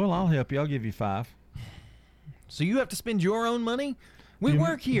money? Well, I'll help you. I'll give you $5. So you have to spend your own money? We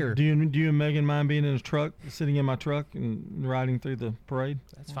work here. Do you and Megan mind being in a truck, sitting in my truck and riding through the parade?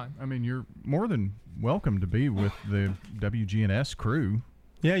 That's fine. I mean, you're more than welcome to be with the WGNS crew.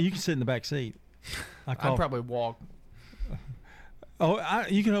 Yeah, you can sit in the back seat. I'd probably walk. Oh,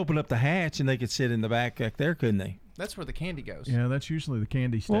 you can open up the hatch and they could sit in the back there, couldn't they? That's where the candy goes. Yeah, that's usually the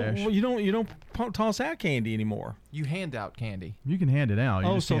candy stash. Well, you don't toss out candy anymore. You hand out candy. You can hand it out.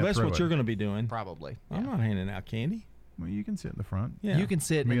 You just so can't that's throw what it. you're going to be doing. Probably. I'm not handing out candy. Well, you can sit in the front. Yeah. You can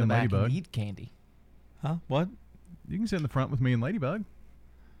sit in the back and eat candy. Huh? What? You can sit in the front with me and Ladybug.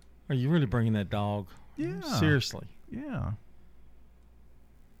 Are you really bringing that dog? Yeah. Seriously? Yeah.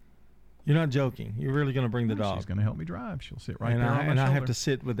 You're not joking. You're really going to bring the dog? She's going to help me drive. She'll sit right and there on my and shoulder. I have to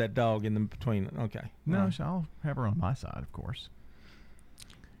sit with that dog in the between. Okay. No, I'll have her on my side, of course.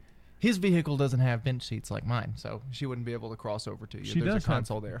 His vehicle doesn't have bench seats like mine, so she wouldn't be able to cross over to you. She There's does a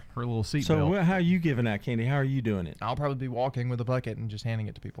console have there. Her little seat So belt. how are you giving out candy? How are you doing it? I'll probably be walking with a bucket and just handing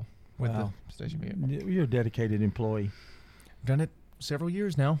it to people with the station vehicle. You're a dedicated employee. I've done it several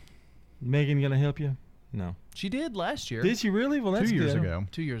years now. Megan going to help you? No. She did last year. Did she really? Well, that's 2 years good. ago.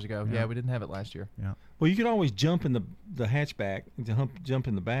 2 years ago. Yeah, we didn't have it last year. Yeah. Well, you could always jump in the hatchback and jump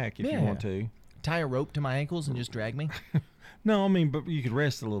in the back if you want to. Tie a rope to my ankles and just drag me? No, I mean, but you could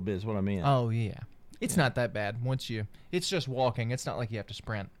rest a little bit is what I meant. Oh, yeah. It's not that bad. It's just walking. It's not like you have to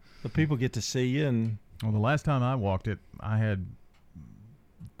sprint. But people get to see you. And well, the last time I walked it, I had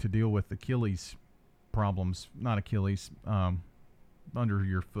to deal with Achilles problems. Not Achilles, under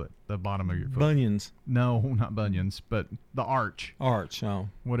your foot, the bottom of your foot. Bunions. No, not bunions, but the arch. Arch, oh.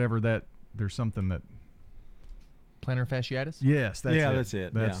 Whatever that, there's something that. Plantar fasciitis? Yes, that's it. That's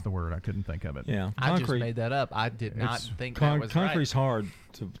it. That's the word. I couldn't think of it. Yeah. I just made that up. I did not think that was right. Concrete's hard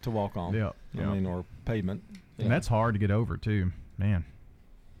to walk on. Yeah. I mean, or pavement. And that's hard to get over, too. Man,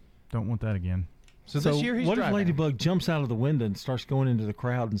 don't want that again. So this year he's what driving. if Ladybug jumps out of the window and starts going into the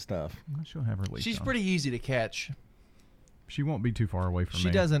crowd and stuff? She'll have her leash She's on. pretty easy to catch. She won't be too far away from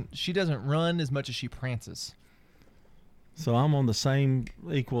me. She doesn't run as much as she prances. So I'm on the same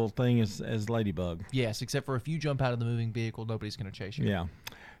equal thing as Ladybug. Yes, except for if you jump out of the moving vehicle, nobody's going to chase you. Yeah.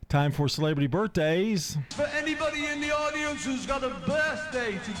 Time for celebrity birthdays. For anybody in the audience who's got a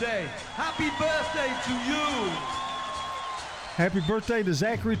birthday today, happy birthday to you. Happy birthday to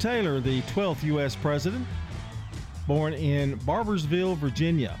Zachary Taylor, the 12th U.S. president, born in Barbersville,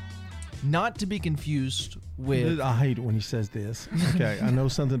 Virginia. Not to be confused with... I hate it when he says this. Okay, I know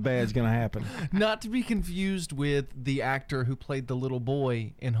something bad's going to happen. Not to be confused with the actor who played the little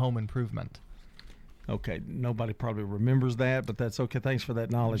boy in Home Improvement. Okay, nobody probably remembers that, but that's okay. Thanks for that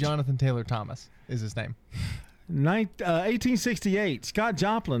knowledge. Jonathan Taylor Thomas is his name. 1868, Scott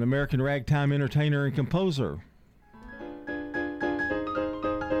Joplin, American ragtime entertainer and composer.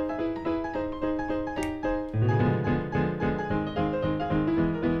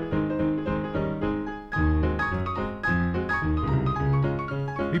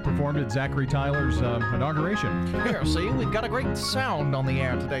 He performed at Zachary Tyler's inauguration. Here, see, we've got a great sound on the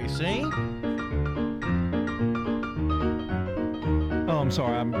air today, see? Oh, I'm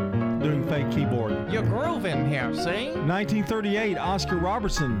sorry, I'm doing fake keyboard. You're grooving here, see? 1938, Oscar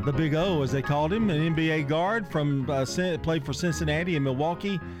Robertson, the Big O, as they called him, an NBA guard from played for Cincinnati and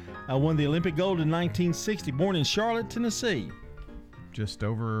Milwaukee, won the Olympic gold in 1960, born in Charlotte, Tennessee. Just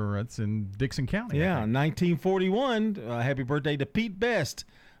over, that's in Dixon County. Yeah, 1941, happy birthday to Pete Best,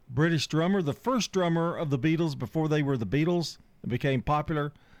 British drummer, the first drummer of the Beatles before they were the Beatles and became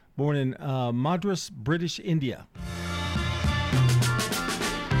popular, born in Madras, British India.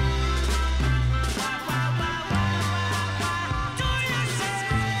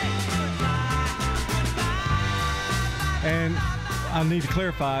 And I need to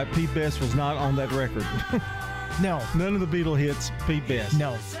clarify, Pete Best was not on that record. No. None of the Beatle hits, Pete Best.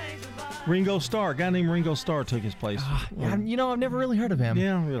 No. Ringo Starr, a guy named Ringo Starr took his place. I've never really heard of him.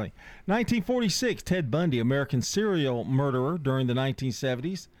 Yeah, really. 1946, Ted Bundy, American serial murderer during the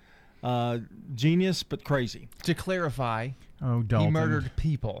 1970s. Genius, but crazy. To clarify, Dalton. he murdered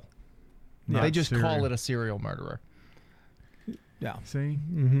people. Yeah, they just serial. call it a serial murderer. Yeah. See?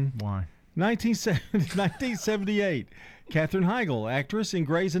 Mm-hmm. Why? 1978, Katherine Heigl, actress in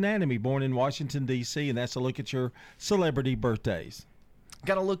Grey's Anatomy, born in Washington, D.C., and that's a look at your celebrity birthdays.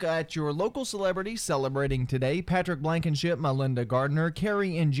 Got to look at your local celebrities celebrating today. Patrick Blankenship, Melinda Gardner,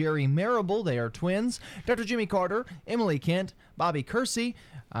 Carrie and Jerry Marable, they are twins. Dr. Jimmy Carter, Emily Kent, Bobby Kersey,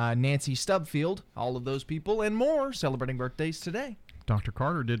 Nancy Stubfield, all of those people and more celebrating birthdays today. Dr.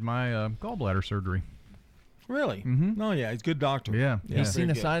 Carter did my gallbladder surgery. Really? Mm-hmm. Oh, yeah, he's a good doctor. Yeah. He's seen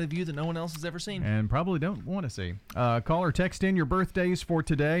a side of you that no one else has ever seen. And probably don't want to see. Call or text in your birthdays for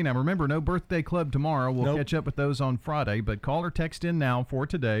today. Now, remember, no birthday club tomorrow. We'll catch up with those on Friday. But call or text in now for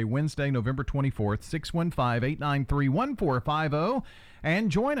today, Wednesday, November 24th, 615-893-1450. And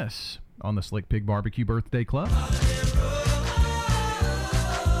join us on the Slick Pig Barbecue Birthday Club.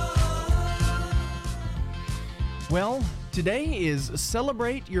 Well, today is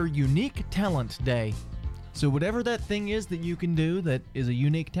Celebrate Your Unique Talent Day. So whatever that thing is that you can do that is a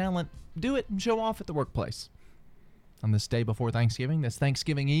unique talent, do it and show off at the workplace. On this day before Thanksgiving, this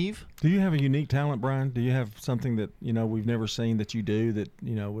Thanksgiving Eve. Do you have a unique talent, Brian? Do you have something that, we've never seen that you do that,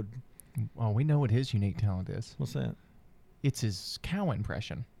 would... Well, we know what his unique talent is. What's that? It's his cow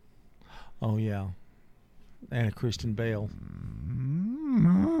impression. Oh, yeah. Anna Christian Bale.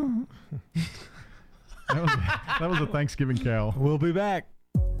 That was a Thanksgiving cow. We'll be back.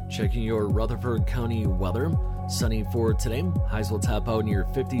 Checking your Rutherford County weather. Sunny for today. Highs will top out near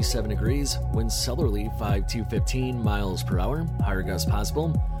 57 degrees. Winds southerly 5 to 15 miles per hour. Higher gusts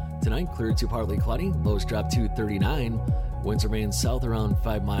possible. Tonight, clear to partly cloudy. Lows drop to 39. Winds remain south around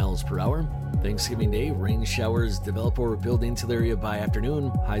 5 miles per hour. Thanksgiving Day, rain showers develop or build into the area by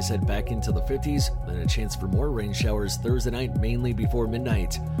afternoon. Highs head back into the 50s. Then a chance for more rain showers Thursday night, mainly before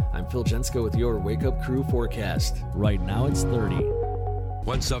midnight. I'm Phil Jensko with your Wake Up Crew forecast. Right now, it's 30.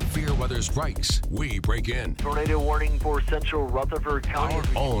 When severe weather strikes, we break in. Tornado warning for central Rutherford County. Our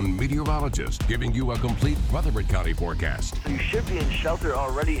own meteorologist giving you a complete Rutherford County forecast. You should be in shelter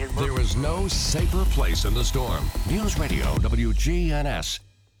already in There is no safer place in the storm. News Radio WGNS.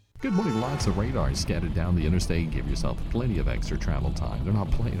 Good morning. Lots of radars scattered down the interstate. Give yourself plenty of extra travel time. They're not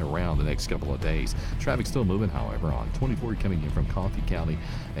playing around the next couple of days. Traffic still moving, however, on 24 coming in from Coffee County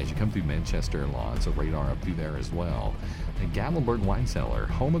as you come through Manchester. Lots of radar up through there as well. And Gatlinburg Wine Cellar,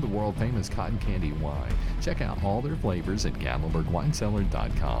 home of the world famous cotton candy wine. Check out all their flavors at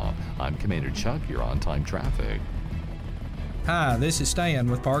GatlinburgWineCellar.com. I'm Commander Chuck. You're on time traffic. Hi, this is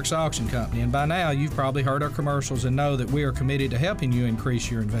Stan with Parks Auction Company, and by now you've probably heard our commercials and know that we are committed to helping you increase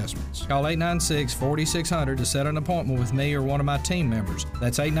your investments. Call 896-4600 to set an appointment with me or one of my team members.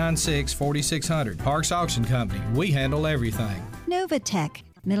 That's 896-4600. Parks Auction Company. We handle everything. Novatech,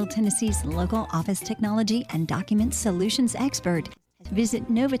 Middle Tennessee's local office technology and document solutions expert. Visit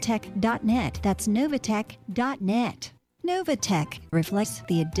Novatech.net. That's Novatech.net. Novatech reflects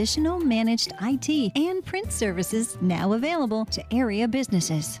the additional managed IT and print services now available to area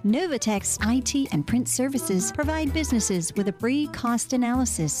businesses. Novatech's IT and print services provide businesses with a free cost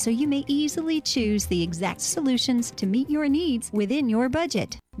analysis so you may easily choose the exact solutions to meet your needs within your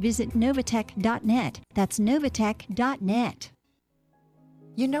budget. Visit Novatech.net. That's Novatech.net.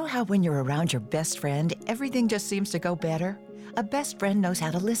 You know how when you're around your best friend, everything just seems to go better? A best friend knows how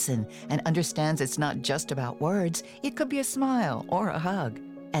to listen and understands it's not just about words. It could be a smile or a hug.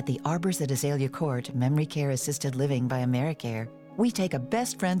 At the Arbors at Azalea Court Memory Care Assisted Living by AmeriCare, we take a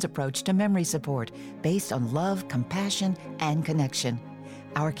best friend's approach to memory support based on love, compassion, and connection.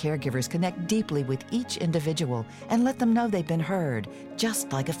 Our caregivers connect deeply with each individual and let them know they've been heard,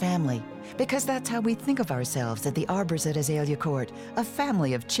 just like a family. Because that's how we think of ourselves at the Arbors at Azalea Court, a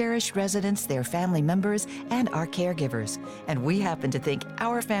family of cherished residents, their family members, and our caregivers. And we happen to think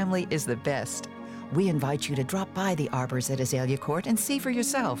our family is the best. We invite you to drop by the Arbors at Azalea Court and see for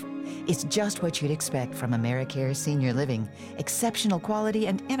yourself. It's just what you'd expect from AmeriCare Senior Living. Exceptional quality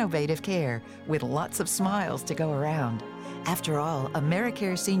and innovative care with lots of smiles to go around. After all,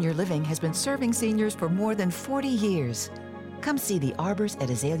 AmeriCare Senior Living has been serving seniors for more than 40 years. Come see the Arbors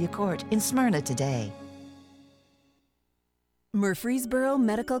at Azalea Court in Smyrna today. Murfreesboro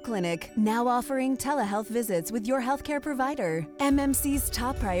Medical Clinic, now offering telehealth visits with your healthcare provider. MMC's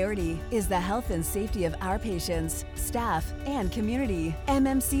top priority is the health and safety of our patients, staff, and community.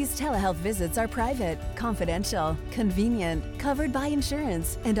 MMC's telehealth visits are private, confidential, convenient, covered by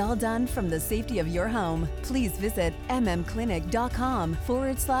insurance, and all done from the safety of your home. Please visit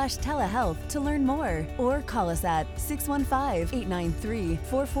mmclinic.com/telehealth to learn more, or call us at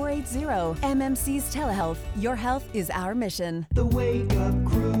 615-893-4480. MMC's Telehealth. Your health is our mission. The Wake Up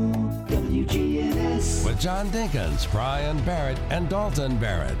Crew, WGNS. With John Dinkins, Brian Barrett, and Dalton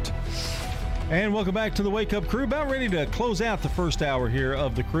Barrett. And welcome back to the Wake Up Crew. About ready to close out the first hour here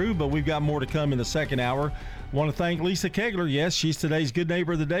of the crew, but we've got more to come in the second hour. Want to thank Lisa Kegler. Yes, she's today's Good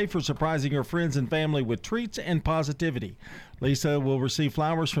Neighbor of the Day for surprising her friends and family with treats and positivity. Lisa will receive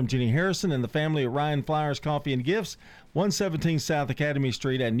flowers from Jenny Harrison and the family at Ryan Flowers Coffee and Gifts, 117 South Academy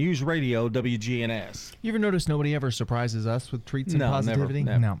Street at News Radio WGNS. You ever notice nobody ever surprises us with treats and No, positivity?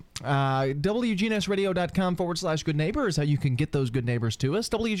 never. No. WGNSradio.com/good neighbor is how you can get those good neighbors to us.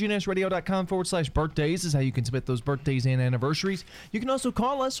 WGNSradio.com/birthdays is how you can submit those birthdays and anniversaries. You can also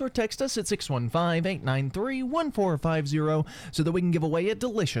call us or text us at 615-893-1450 so that we can give away a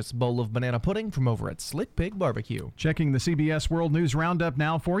delicious bowl of banana pudding from over at Slick Pig Barbecue. Checking the CBS World News Roundup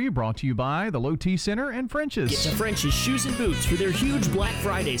now for you, brought to you by the Low T Center and French's. Get to French's Shoes and Boots for their huge Black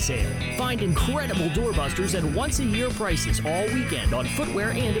Friday sale. Find incredible doorbusters at once-a-year prices all weekend on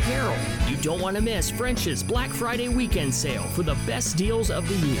footwear and apparel. You don't want to miss French's Black Friday weekend sale for the best deals of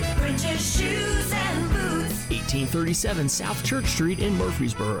the year. French's Shoes and Boots. 1837 South Church Street in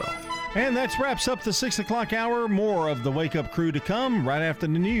Murfreesboro. And that wraps up the 6 o'clock hour. More of the Wake Up Crew to come right after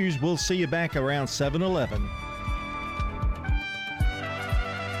the news. We'll see you back around 7-11.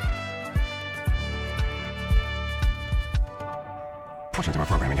 Portions of our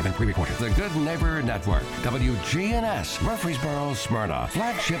programming have been pre-recorded. The Good Neighbor Network, WGNS, Murfreesboro, Smyrna,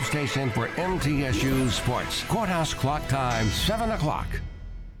 flagship station for MTSU Sports. Courthouse clock time, 7 o'clock.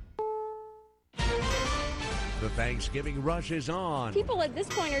 The Thanksgiving rush is on. People at this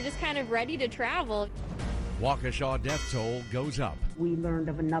point are just kind of ready to travel. Waukesha death toll goes up. We learned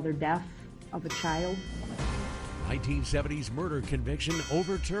of another death of a child. 1970s murder conviction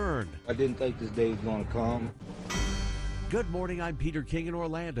overturned. I didn't think this day was going to come. Good morning, I'm Peter King in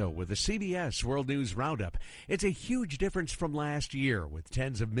Orlando with the CBS World News Roundup. It's a huge difference from last year, with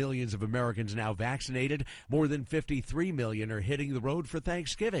tens of millions of Americans now vaccinated. More than 53 million are hitting the road for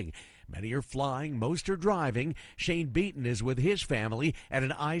Thanksgiving. Many are flying, most are driving. Shane Beaton is with his family at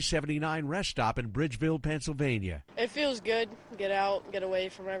an I-79 rest stop in Bridgeville, Pennsylvania. It feels good. Get out, get away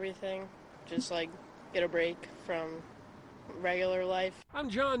from everything. Just like get a break from regular life. I'm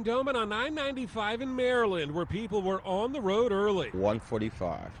John Doman on I-95 in Maryland, where people were on the road early.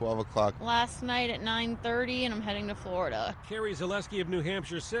 1:45, 12 o'clock. Last night at 9:30, and I'm heading to Florida. Carrie Zaleski of New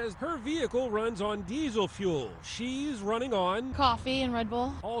Hampshire says her vehicle runs on diesel fuel. She's running on coffee and Red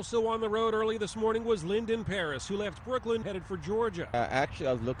Bull. Also on the road early this morning was Lyndon Paris, who left Brooklyn headed for Georgia. Actually,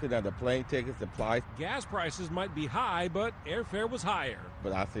 I was looking at the plane tickets, the flights. Gas prices might be high, but airfare was higher.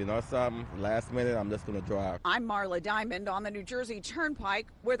 But I said, you know something, last minute, I'm just going to drive. I'm Marla Diamond on the New Jersey Turnpike,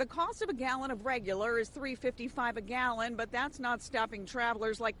 where the cost of a gallon of regular is $3.55 a gallon, but that's not stopping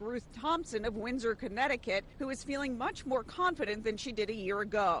travelers like Ruth Thompson of Windsor, Connecticut, who is feeling much more confident than she did a year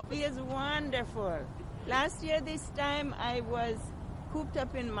ago. It is wonderful. Last year this time I was cooped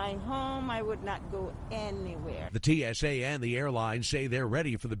up in my home. I would not go anywhere. The TSA and the airlines say they're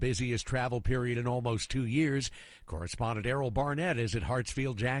ready for the busiest travel period in almost 2 years. Correspondent Errol Barnett is at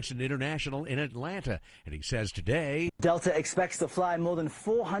Hartsfield-Jackson International in Atlanta, and he says today Delta expects to fly more than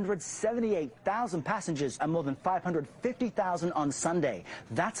 478,000 passengers and more than 550,000 on Sunday.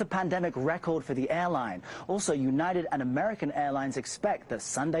 That's a pandemic record for the airline. Also, United and American Airlines expect that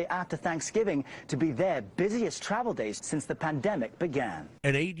Sunday after Thanksgiving to be their busiest travel days since the pandemic began.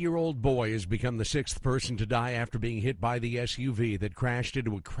 An 8-year-old boy has become the 6th person to die after being hit by the SUV that crashed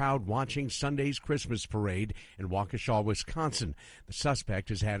into a crowd watching Sunday's Christmas parade in Waukesha, Wisconsin. The suspect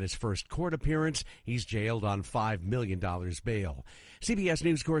has had his first court appearance. He's jailed on $5 million bail. CBS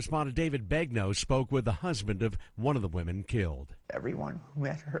News correspondent David Begnaud spoke with the husband of one of the women killed. Everyone who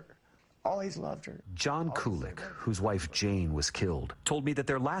met her always loved her. John Kulik, whose wife Jane was killed, told me that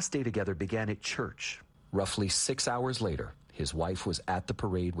their last day together began at church. Roughly 6 hours later, his wife was at the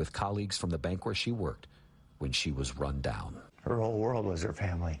parade with colleagues from the bank where she worked when she was run down. Her whole world was her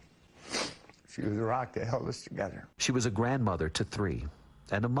family. She was the rock that held us together. She was a grandmother to 3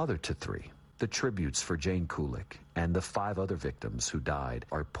 and a mother to 3. The tributes for Jane Kulik and the 5 other victims who died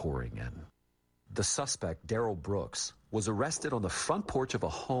are pouring in. The suspect, Daryl Brooks, was arrested on the front porch of a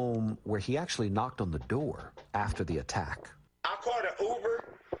home where he actually knocked on the door after the attack. I called an Uber,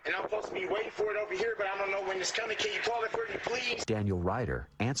 and I'm supposed to be waiting for it over here, but I don't know when it's coming. Can you call it for me, please? Daniel Ryder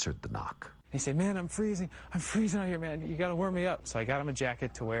answered the knock. He said, man, I'm freezing out here, man. You got to warm me up. So I got him a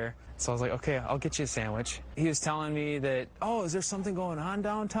jacket to wear. So I was like, okay, I'll get you a sandwich. He was telling me that, oh, is there something going on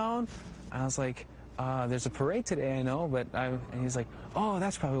downtown? I was like, there's a parade today, I know, and he's like, oh,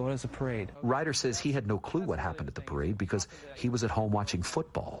 that's probably what is a parade. Ryder says he had no clue what happened at the parade because he was at home watching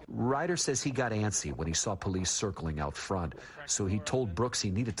football. Ryder says he got antsy when he saw police circling out front, so he told Brooks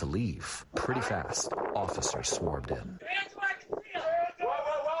he needed to leave. Pretty fast, officers swarmed in.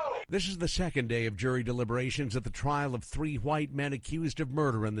 This is the second day of jury deliberations at the trial of 3 white men accused of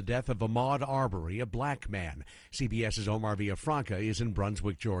murder in the death of Ahmaud Arbery, a black man. CBS's Omar Villafranca is in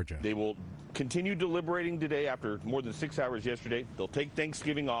Brunswick, Georgia. They will continue deliberating today after more than 6 hours yesterday. They'll take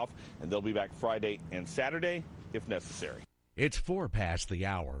Thanksgiving off, and they'll be back Friday and Saturday if necessary. It's 4 past the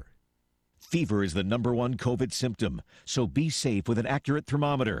hour. Fever is the #1 COVID symptom, so be safe with an accurate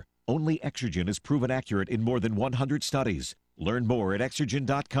thermometer. Only Exergen is proven accurate in more than 100 studies. Learn more at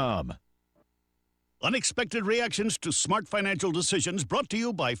Exergen.com. Unexpected reactions to smart financial decisions brought to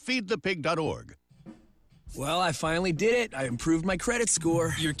you by feedthepig.org. Well, I finally did it. I improved my credit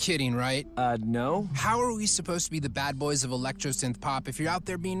score. You're kidding, right? No. How are we supposed to be the bad boys of electro-synth pop if you're out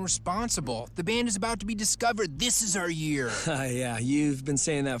there being responsible? The band is about to be discovered. This is our year. Yeah, you've been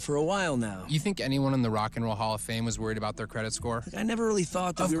saying that for a while now. You think anyone in the Rock and Roll Hall of Fame was worried about their credit score? I never really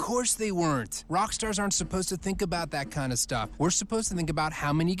thought that. Of course they weren't. Rock stars aren't supposed to think about that kind of stuff. We're supposed to think about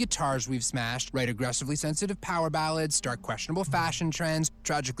how many guitars we've smashed, write aggressively sensitive power ballads, start questionable fashion trends,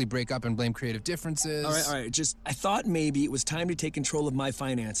 tragically break up and blame creative differences. All right. I thought maybe it was time to take control of my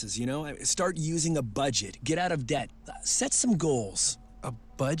finances, you know? Start using a budget, get out of debt, set some goals. A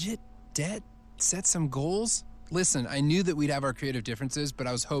budget? Debt? Set some goals? Listen, I knew that we'd have our creative differences, but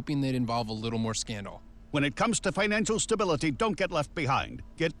I was hoping they'd involve a little more scandal. When it comes to financial stability, don't get left behind.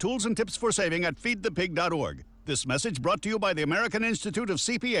 Get tools and tips for saving at feedthepig.org. This message brought to you by the American Institute of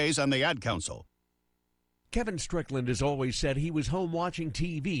CPAs and the Ad Council. Kevin Strickland has always said he was home watching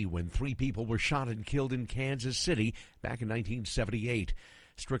TV when 3 people were shot and killed in Kansas City back in 1978.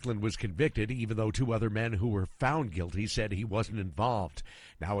 Strickland was convicted, even though 2 other men who were found guilty said he wasn't involved.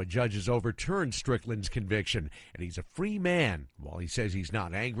 Now a judge has overturned Strickland's conviction, and he's a free man. While he says he's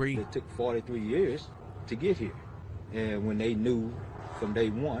not angry, it took 43 years to get here. And when they knew from day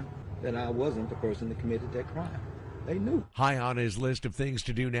one that I wasn't the person that committed that crime. They knew. High on his list of things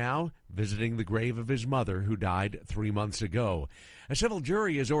to do now, visiting the grave of his mother, who died 3 months ago. A civil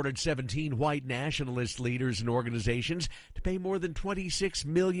jury has ordered 17 white nationalist leaders and organizations to pay more than $26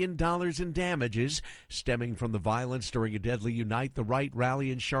 million in damages stemming from the violence during a deadly Unite the Right rally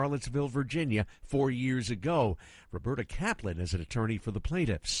in Charlottesville, Virginia, 4 years ago. Roberta Kaplan is an attorney for the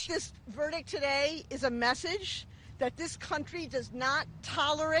plaintiffs. This verdict today is a message that this country does not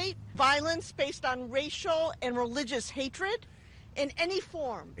tolerate violence based on racial and religious hatred in any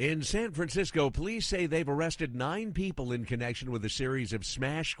form. In San Francisco, police say they've arrested 9 people in connection with a series of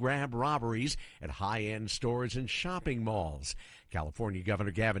smash-grab robberies at high-end stores and shopping malls. California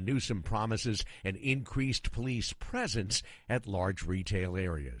Governor Gavin Newsom promises an increased police presence at large retail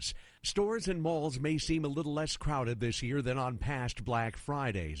areas. Stores and malls may seem a little less crowded this year than on past Black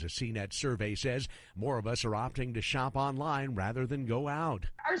Fridays. A CNET survey says more of us are opting to shop online rather than go out.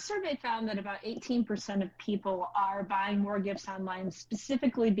 Our survey found that about 18% of people are buying more gifts online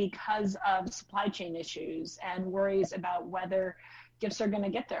specifically because of supply chain issues and worries about whether gifts are going to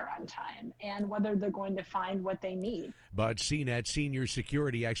get there on time and whether they're going to find what they need. But CNET senior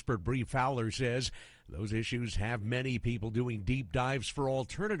security expert Bree Fowler says those issues have many people doing deep dives for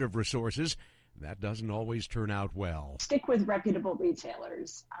alternative resources. That doesn't always turn out well. Stick with reputable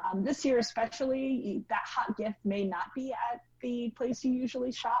retailers. This year especially, that hot gift may not be at the place you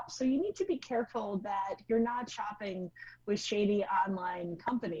usually shop, so you need to be careful that you're not shopping with shady online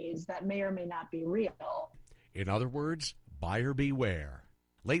companies that may or may not be real. In other words, buyer beware.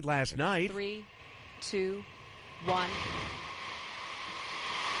 Late last night... 3, 2, 1.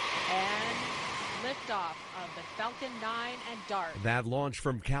 And liftoff of the Falcon 9 and DART. That launch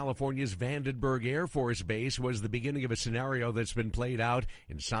from California's Vandenberg Air Force Base was the beginning of a scenario that's been played out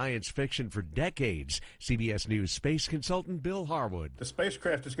in science fiction for decades. CBS News space consultant Bill Harwood. The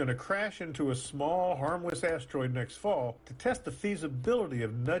spacecraft is going to crash into a small, harmless asteroid next fall to test the feasibility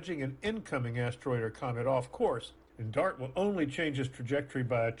of nudging an incoming asteroid or comet off course. And DART will only change its trajectory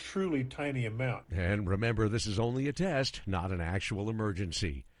by a truly tiny amount. And remember, this is only a test, not an actual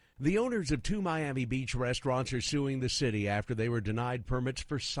emergency. The owners of 2 Miami Beach restaurants are suing the city after they were denied permits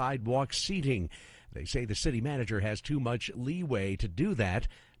for sidewalk seating. They say the city manager has too much leeway to do that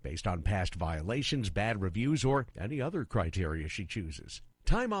based on past violations, bad reviews, or any other criteria she chooses.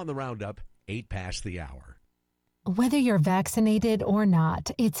 Time on the roundup, 8 past the hour. Whether you're vaccinated or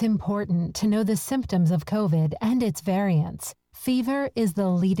not, it's important to know the symptoms of COVID and its variants. Fever is the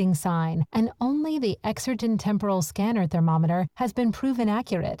leading sign, and only the Exergen temporal scanner thermometer has been proven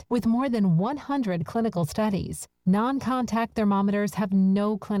accurate with more than 100 clinical studies. Non-contact thermometers have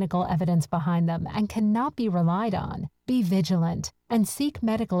no clinical evidence behind them and cannot be relied on. Be vigilant and seek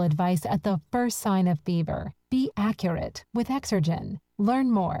medical advice at the first sign of fever. Be accurate with Exergen. Learn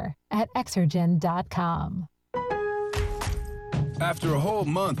more at Exergen.com. After a whole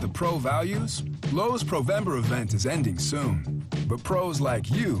month of pro values, Lowe's Provember event is ending soon. But pros like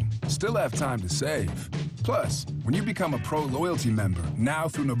you still have time to save. Plus, when you become a Pro Loyalty member now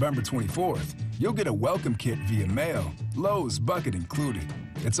through November 24th, you'll get a welcome kit via mail, Lowe's bucket included.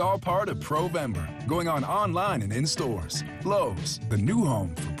 It's all part of Provember, going on online and in stores. Lowe's, the new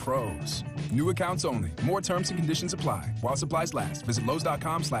home for pros. New accounts only. More terms and conditions apply. While supplies last. Visit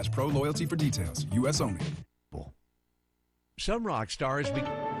Lowes.com/ProLoyalty for details. U.S. only. Some rock stars...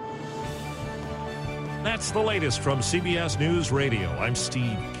 That's the latest from CBS News Radio. I'm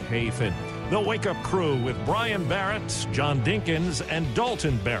Steve Kafin. The Wake Up Crew with Brian Barrett, John Dinkins, and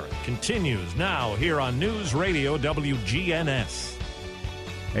Dalton Barrett continues now here on News Radio WGNS.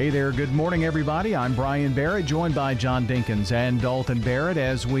 Hey there, good morning, everybody. I'm Brian Barrett, joined by John Dinkins and Dalton Barrett.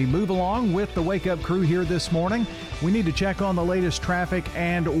 As we move along with the Wake Up Crew here this morning, we need to check on the latest traffic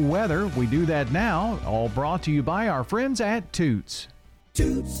and weather. We do that now, all brought to you by our friends at Toots.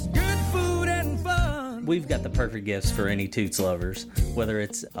 Toots, good food and fun. We've got the perfect gifts for any Toots lovers, whether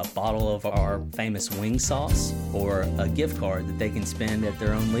it's a bottle of our famous wing sauce or a gift card that they can spend at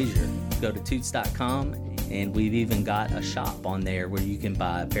their own leisure. Go to Toots.com, and we've even got a shop on there where you can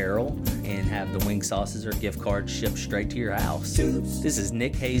buy apparel and have the wing sauces or gift cards shipped straight to your house. Toots. This is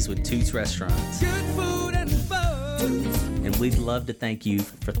Nick Hayes with Toots Restaurants. Good food and fun. Toots. And we'd love to thank you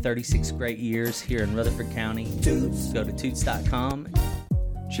for 36 great years here in Rutherford County. Toots. Go to Toots.com.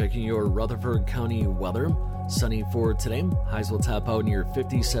 Checking your Rutherford County weather. Sunny for today. Highs will top out near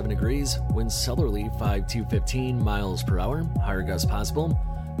 57 degrees. Winds southerly 5 to 15 miles per hour. Higher gusts possible.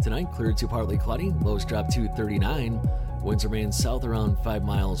 Tonight, clear to partly cloudy. Lows drop to 39. Winds remain south around 5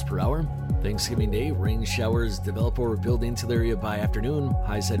 miles per hour. Thanksgiving Day, rain showers develop or build into the area by afternoon.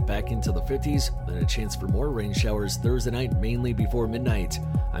 Highs head back into the 50s. Then a chance for more rain showers Thursday night, mainly before midnight.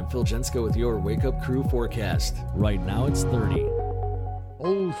 I'm Phil Jensko with your Wake Up Crew forecast. Right now it's 30.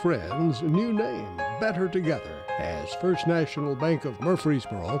 Old friends, new name, better together. As First National Bank of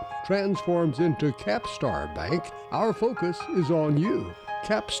Murfreesboro transforms into Capstar Bank, our focus is on you.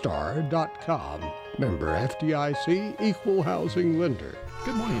 Capstar.com. Member FDIC, equal housing lender.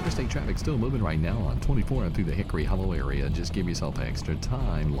 Good morning. Interstate traffic still moving right now on 24 and through the Hickory Hollow area. Just give yourself extra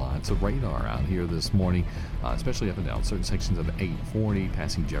time. Lots of radar out here this morning, especially up and down certain sections of 840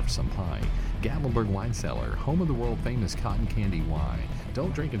 passing Jefferson Pike. Gatlinburg Wine Cellar, home of the world famous cotton candy wine.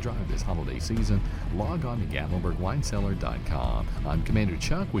 Don't drink and drive this holiday season. Log on to GatlinburgWineCellar.com. I'm Commander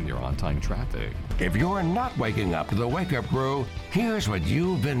Chuck with your on-time traffic. If you're not waking up to the Wake Up Crew, here's what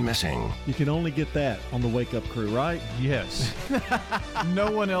you've been missing. You can only get that on the Wake Up Crew, right? Yes.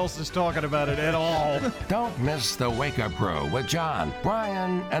 No one else is talking about it at all. Don't miss the Wake Up Crew with John,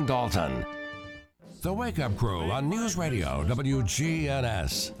 Brian, and Dalton. The Wake Up Crew on News Radio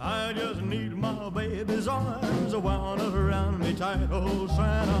WGNS. I just need my baby's arms wound around me tight. Oh,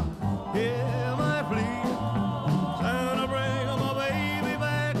 Santa, hear my plea. Santa, bring my baby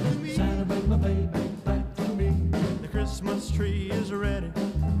back to me. Santa, bring my baby back to me. The Christmas tree is ready.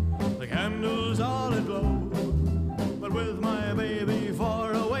 The candles all aglow. But with my baby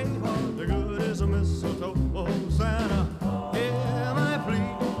far away, the good is a mistletoe. Oh, Santa, hear my plea.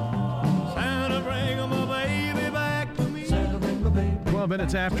 Santa, bring my baby back to me. Santa, bring my baby. 12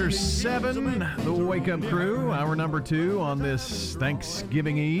 minutes after 7, the Wake Up Crew, hour number 2 on this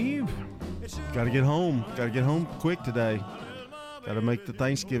Thanksgiving Eve. Got to get home. Got to get home quick today. Got to make the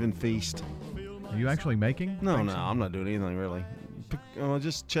Thanksgiving feast. Are you actually making? No, I'm not doing anything really.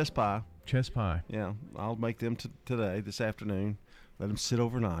 Just chest pie. Chest pie. Yeah, I'll make them today, this afternoon. Let them sit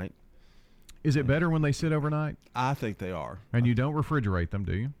overnight. Is it better when they sit overnight? I think they are. And you don't refrigerate them,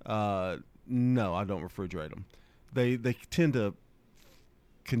 do you? No, I don't refrigerate them. They tend to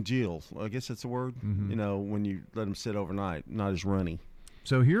congeal. I guess that's the word. Mm-hmm. When you let them sit overnight, not as runny.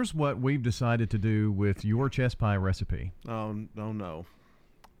 So here's what we've decided to do with your chest pie recipe. Oh no.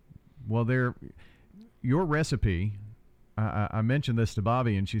 Well, your recipe. I mentioned this to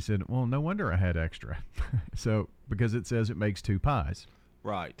Bobby, and she said, "Well, no wonder I had extra." So because it says it makes 2 pies.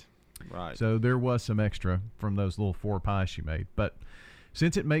 Right. So there was some extra from those little 4 pies she made. But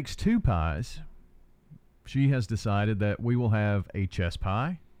since it makes 2 pies, she has decided that we will have a chess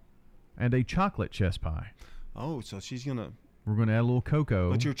pie and a chocolate chess pie. Oh, so we're gonna add a little cocoa.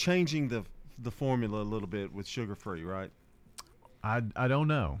 But you're changing the formula a little bit with sugar-free, right? I don't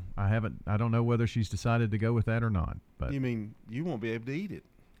know. I don't know whether she's decided to go with that or not. But you mean you won't be able to eat it?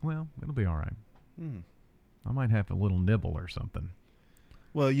 Well, it'll be all right. I might have a little nibble or something.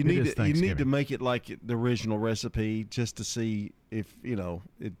 Well, you need to make it like the original recipe just to see if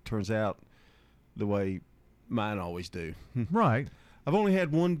it turns out the way mine always do. Right. I've only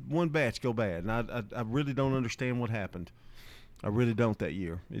had one batch go bad, and I really don't understand what happened. I really don't that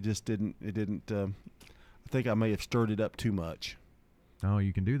year. It just didn't. It didn't. I think I may have stirred it up too much. Oh,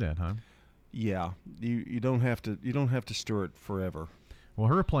 you can do that, huh? Yeah. You don't have to stir it forever. Well,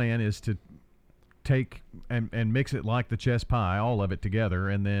 her plan is to take and mix it like the chess pie, all of it together,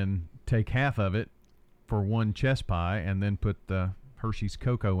 and then take half of it for one chess pie, and then put the Hershey's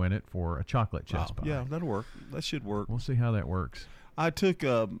cocoa in it for a chocolate chess pie. Yeah, that'll work. That should work. We'll see how that works. I took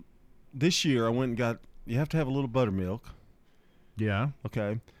this year. I went and got. You have to have a little buttermilk. Yeah.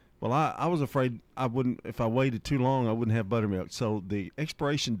 Okay. Well, I was afraid I wouldn't. If I waited too long, I wouldn't have buttermilk. So the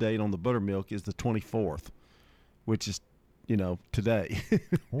expiration date on the buttermilk is the 24th, which is, today.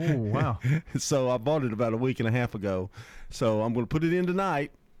 Oh, wow. So I bought it about a week and a half ago. So I'm going to put it in tonight,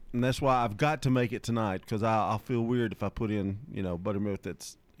 and that's why I've got to make it tonight, because I'll feel weird if I put in, buttermilk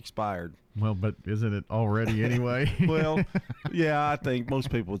that's expired. Well, but isn't it already anyway? Well, yeah, I think most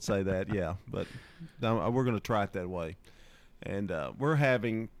people would say that, yeah. But we're going to try it that way. And we're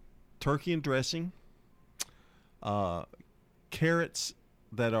having turkey and dressing, carrots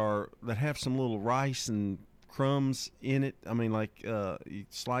that have some little rice and crumbs in it. I mean, like you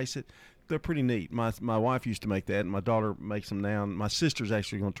slice it. They're pretty neat. My wife used to make that, and my daughter makes them now. And my sister's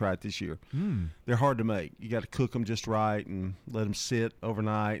actually going to try it this year. They're hard to make. You got to cook them just right and let them sit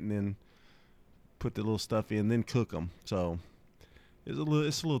overnight, and then put the little stuff in, then cook them. So it's a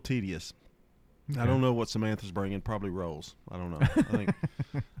little tedious. Okay. I don't know what Samantha's bringing. Probably rolls. I don't know. I think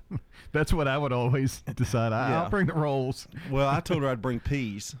that's what I would always decide. I'll bring the rolls. Well, I told her I'd bring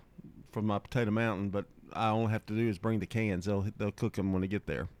peas from my Potato Mountain, but I only have to do is bring the cans. They'll cook them when they get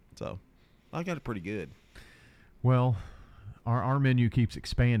there. So I got it pretty good. Well, our menu keeps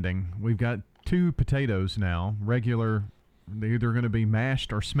expanding. We've got 2 potatoes now, regular. They're either going to be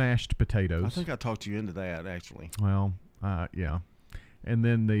mashed or smashed potatoes. I think I talked you into that, actually. Well, yeah. And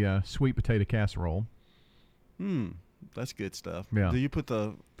then the sweet potato casserole. That's good stuff. Yeah. Do you put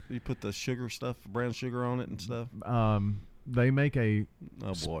the sugar stuff, brown sugar on it and stuff? They make a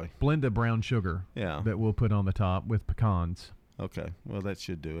blend of brown sugar that we'll put on the top with pecans. Okay. Well, that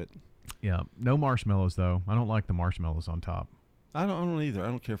should do it. Yeah. No marshmallows, though. I don't like the marshmallows on top. I don't either. I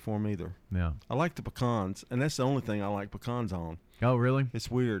don't care for them either. Yeah. I like the pecans, and that's the only thing I like pecans on. Oh, really? It's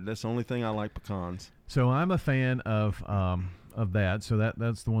weird. That's the only thing I like pecans. So I'm a fan of that. So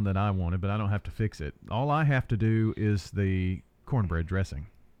that's the one that I wanted, but I don't have to fix it. All I have to do is the cornbread dressing.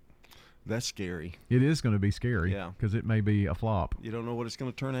 That's scary. It is going to be scary. Yeah. Because it may be a flop. You don't know what it's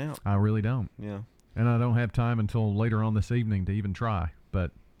going to turn out. I really don't. Yeah. And I don't have time until later on this evening to even try,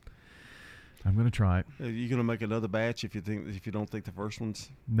 but I'm going to try it. Are you going to make another batch if you don't think the first one's?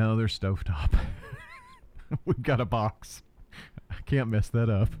 No, they're stovetop. We've got a box. I can't mess that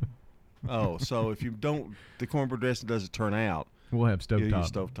up. Oh, so if you don't, the cornbread dressing doesn't turn out, we'll have stovetop. You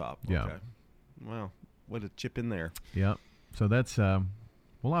use stovetop. Yeah. Okay. Well, way to chip in there. Yep. So that's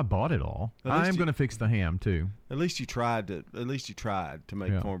well, I bought it all. I am going to fix the ham too. At least you tried to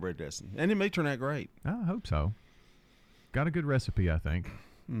make cornbread dressing, and it may turn out great. I hope so. Got a good recipe, I think.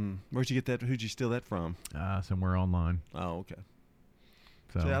 Where'd you get that? Who'd you steal that from? Somewhere online. Oh, okay.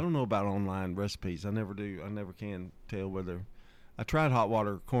 So see, I don't know about online recipes. I never do. I never can tell whether. I tried hot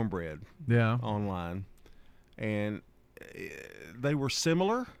water cornbread. Yeah. Online, and they were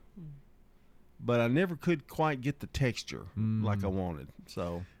similar, but I never could quite get the texture like I wanted.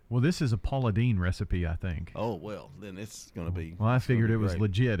 So. Well, this is a Paula Deen recipe, I think. Oh, well, then it's going to be. Well, I figured it was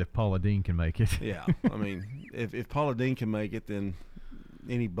legit if Paula Deen can make it. Yeah. I mean, if Paula Deen can make it, then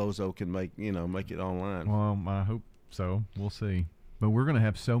any bozo can make it online. Well, I hope so. We'll see. But we're going to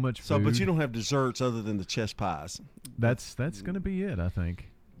have so much food. So, but you don't have desserts other than the chess pies. That's going to be it, I think.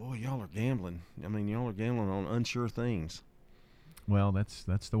 Boy, y'all are gambling. I mean, y'all are gambling on unsure things. Well, that's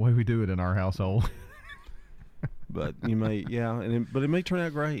the way we do it in our household. But you may, but it may turn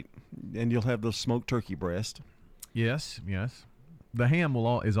out great, and you'll have those smoked turkey breast. Yes. The ham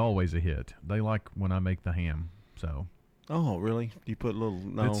is always a hit. They like when I make the ham. So. Oh, really? You put a little?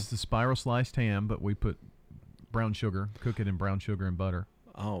 No. It's the spiral sliced ham, but we put brown sugar. Cook it in brown sugar and butter.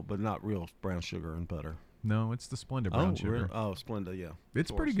 Oh, but not real brown sugar and butter. No, it's the Splenda brown sugar. Really? Oh, Splenda, yeah.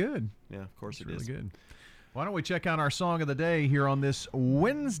 It's pretty good. Yeah, of course it's it is. Really good. Why don't we check out our song of the day here on this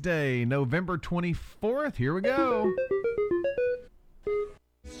Wednesday, November 24th? Here we go.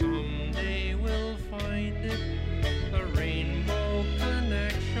 Someday we'll find it, the rainbow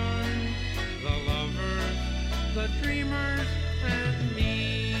connection, the lovers, the dreamers, and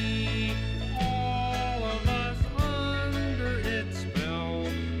me. All of us under its spell,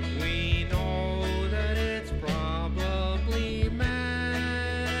 we know that it's probably magic.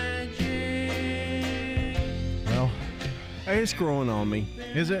 Well, hey, it's growing on me.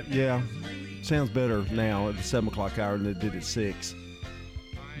 Is it? Yeah. Sounds better now at the 7 o'clock hour than it did at 6.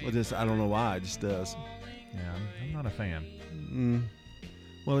 I don't know why. It just does. Yeah, I'm not a fan.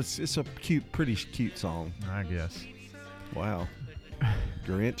 Well, it's a pretty cute song. I guess. Wow.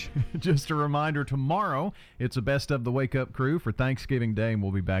 Grinch. Just a reminder, tomorrow it's a best of the Wake Up Crew for Thanksgiving Day, and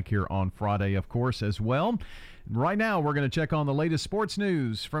we'll be back here on Friday, of course, as well. Right now, we're going to check on the latest sports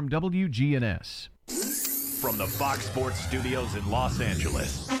news from WGNS. From the Fox Sports Studios in Los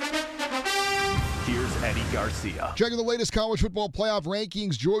Angeles, here's Eddie Garcia. Checking the latest college football playoff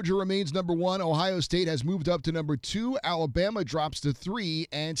rankings, Georgia remains number 1. Ohio State has moved up to number 2. Alabama drops to 3.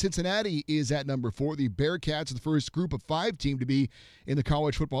 And Cincinnati is at number 4. The Bearcats are the first group of 5 team to be in the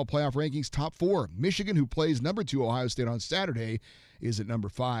college football playoff rankings top 4. Michigan, who plays number 2 Ohio State on Saturday, is at number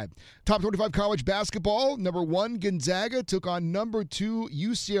 5. Top 25 college basketball, number 1 Gonzaga took on number 2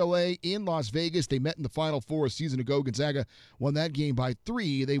 UCLA in Las Vegas. They met in the Final Four a season ago. Gonzaga won that game by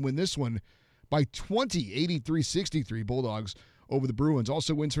 3. They win this one by 20, 83-63 Bulldogs over the Bruins.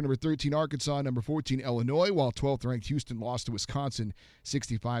 Also wins for number 13 Arkansas, number 14 Illinois, while 12th ranked Houston lost to Wisconsin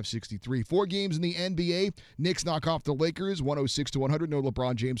 65-63. 4 games in the NBA. Knicks knock off the Lakers 106-100. No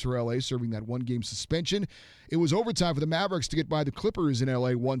LeBron James for LA, serving that 1-game suspension. It was overtime for the Mavericks to get by the Clippers in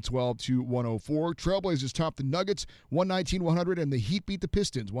LA 112-104. Trailblazers topped the Nuggets 119-100, and the Heat beat the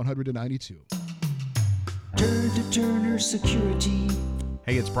Pistons 100-92. Turn to Turner Security.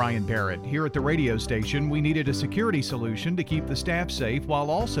 Hey, it's Brian Barrett. Here at the radio station, we needed a security solution to keep the staff safe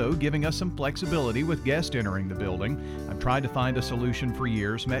while also giving us some flexibility with guests entering the building. I've tried to find a solution for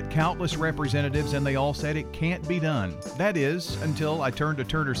years, met countless representatives, and they all said it can't be done. That is, until I turned to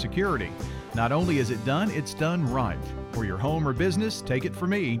Turner Security. Not only is it done, it's done right. For your home or business, take it from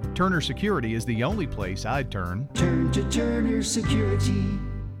me. Turner Security is the only place I'd turn. Turn to Turner Security.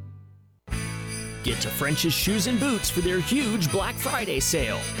 Get to French's Shoes and Boots for their huge Black Friday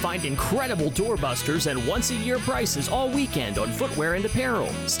sale. Find incredible doorbusters and once-a-year prices all weekend on footwear and apparel.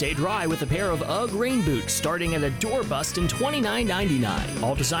 Stay dry with a pair of UGG rain boots starting at a doorbust in $29.99.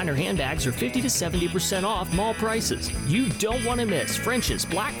 All designer handbags are 50 to 70% off mall prices. You don't want to miss French's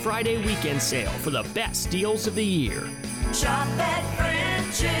Black Friday weekend sale for the best deals of the year. Shop at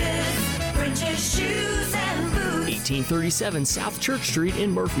French's. French's Shoes and Boots. 1837 South Church Street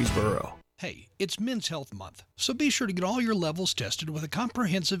in Murfreesboro. Hey, it's Men's Health Month, so be sure to get all your levels tested with a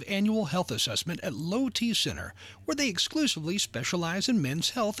comprehensive annual health assessment at Low T Center, where they exclusively specialize in men's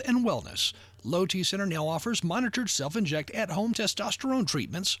health and wellness. Low T Center now offers monitored self-inject at-home testosterone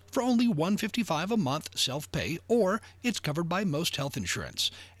treatments for only $155 a month self-pay, or it's covered by most health insurance,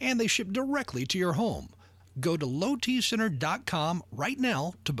 and they ship directly to your home. Go to lowtcenter.com right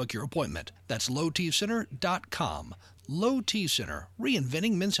now to book your appointment. That's lowtcenter.com. Low T Center,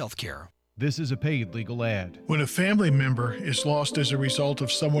 reinventing men's health care. This is a paid legal ad. When a family member is lost as a result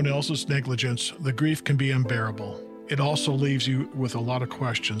of someone else's negligence, the grief can be unbearable. It also leaves you with a lot of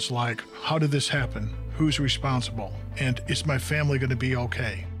questions like, how did this happen? Who's responsible? And is my family going to be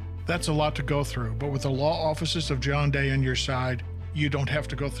okay? That's a lot to go through, but with the law offices of John Day on your side, you don't have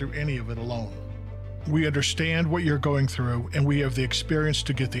to go through any of it alone. We understand what you're going through, and we have the experience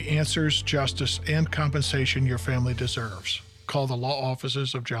to get the answers, justice, and compensation your family deserves. Call the law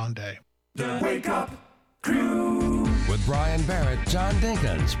offices of John Day. The Wake Up Crew with Brian Barrett, John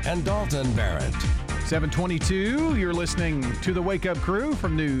Dinkins, and Dalton Barrett. 722, you're listening to the Wake Up Crew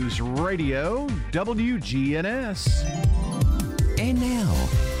from News Radio WGNS. And now,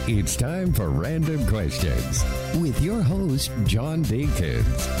 it's time for Random Questions with your host, John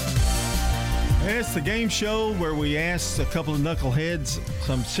Dinkins. It's the game show where we ask a couple of knuckleheads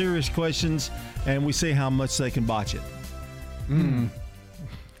some serious questions, and we see how much they can botch it.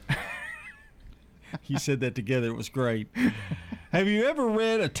 You said that together. It was great. Have you ever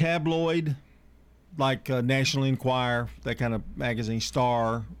read a tabloid like National Enquirer, that kind of magazine,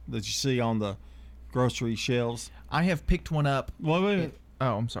 Star, that you see on the grocery shelves? I have picked one up. Well, wait a minute.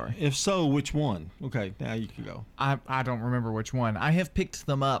 Oh, I'm sorry. If so, which one? Okay, now you can go. I don't remember which one. I have picked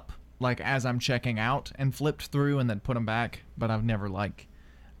them up like as I'm checking out and flipped through and then put them back, but I've never like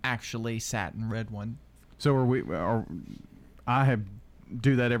actually sat and read one. So I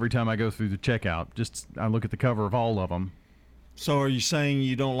do that every time I go through the checkout. Just I look at the cover of all of them. So are you saying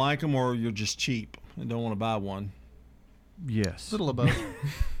you don't like them, or you're just cheap and don't want to buy one? Yes. A little of both.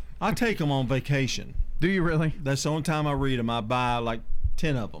 I take them on vacation. Do you really? That's the only time I read them. I buy like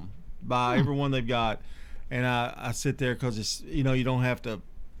 10 of them. Buy every one they've got. And I sit there because it's, you don't have to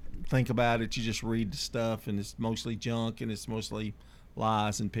think about it. You just read the stuff, and it's mostly junk, and it's mostly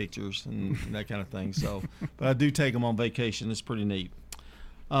lies and pictures and that kind of thing. So, but I do take them on vacation. It's pretty neat.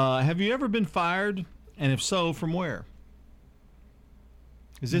 Have you ever been fired? And if so, from where?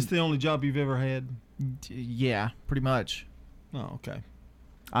 Is this the only job you've ever had? Yeah, pretty much. Oh, okay.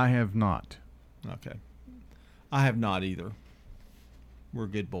 I have not. Okay. I have not either. We're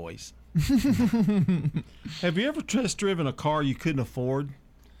good boys. Have you ever test driven a car you couldn't afford?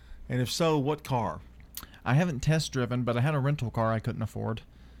 And if so, what car? I haven't test driven, but I had a rental car I couldn't afford.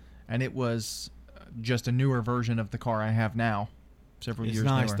 And it was just a newer version of the car I have now. Several years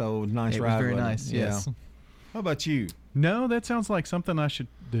newer. It's nice, though. Nice ride. It was very nice, yes. Yeah. How about you? No, that sounds like something I should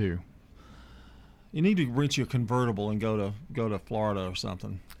do. You need to rent you a convertible and go to Florida or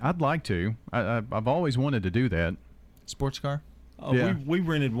something. I'd like to. I've always wanted to do that. Sports car? Yeah. We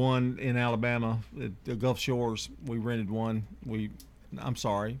rented one in Alabama at the Gulf Shores. We rented one.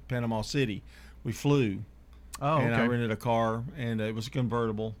 Panama City. We flew. Oh, and okay. I rented a car, and it was a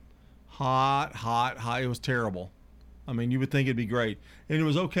convertible. Hot. It was terrible. I mean, you would think it'd be great. And it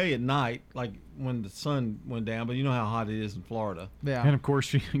was okay at night, like when the sun went down, but you know how hot it is in Florida. Yeah. And, of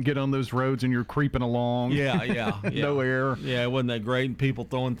course, you get on those roads and you're creeping along. Yeah. No air. Yeah, it wasn't that great, and people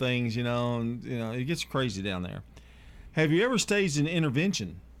throwing things, and, it gets crazy down there. Have you ever staged an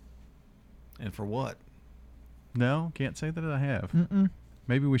intervention? And for what? No, can't say that I have. Mm-mm.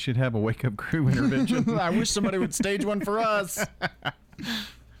 Maybe we should have a wake-up crew intervention. I wish somebody would stage one for us.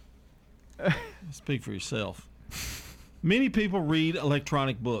 Speak for yourself. Many people read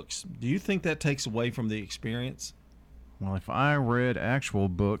electronic books. Do you think that takes away from the experience? Well, if I read actual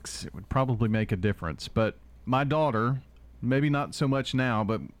books, it would probably make a difference. But my daughter, maybe not so much now,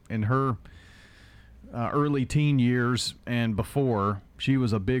 but in her early teen years and before, she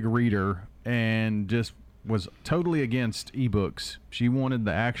was a big reader and just was totally against ebooks. She wanted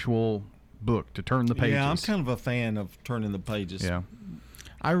the actual book to turn the pages. Yeah, I'm kind of a fan of turning the pages. Yeah.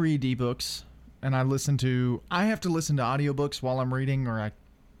 I read ebooks, and I have to listen to audiobooks while I'm reading, or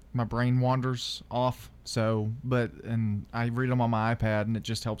my brain wanders off. And I read them on my iPad, and it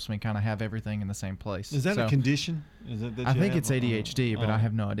just helps me kind of have everything in the same place. Is that a condition? I think it's ADHD, but I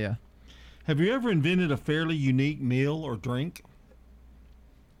have no idea. Have you ever invented a fairly unique meal or drink?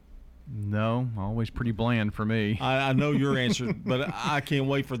 No, always pretty bland for me. I know your answer, but I can't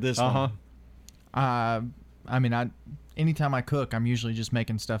wait for this one. Anytime I cook, I'm usually just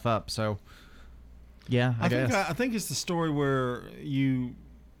making stuff up. So, yeah, I guess. I think it's the story where you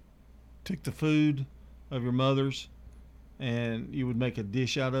took the food of your mother's and you would make a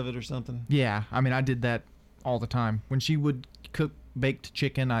dish out of it or something. Yeah, I did that all the time. When she would cook baked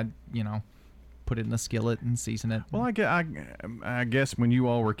chicken, I'd, put it in the skillet and season it. Well, I guess when you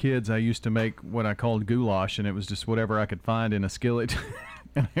all were kids, I used to make what I called goulash, and it was just whatever I could find in a skillet.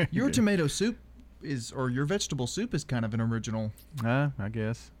 Your tomato soup or your vegetable soup is kind of an original. I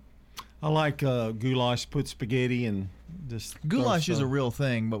guess. I like goulash, put spaghetti and just... Goulash is a real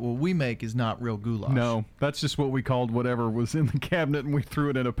thing, but what we make is not real goulash. No, that's just what we called whatever was in the cabinet, and we threw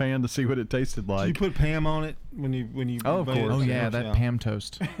it in a pan to see what it tasted like. Do you put Pam on it when you? Oh, of course. Oh, yeah, that Pam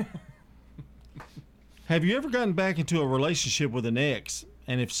toast. Have you ever gotten back into a relationship with an ex?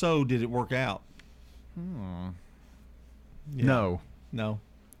 And if so, did it work out? Yeah. No.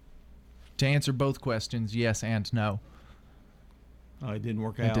 To answer both questions, yes and no. Oh, it didn't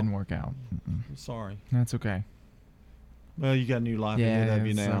work out. It didn't work out. Sorry. That's okay. Well, you got a new life yeah, ahead of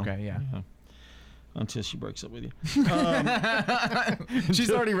you now. Okay, yeah. Until she breaks up with you.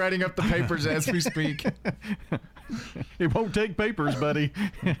 She's already writing up the papers as we speak. It won't take papers, buddy.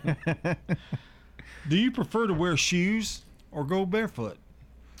 Do you prefer to wear shoes or go barefoot?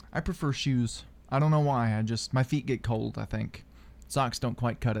 I prefer shoes. I don't know why. My feet get cold, I think. Socks don't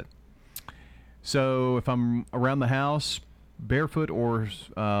quite cut it. So if I'm around the house, barefoot or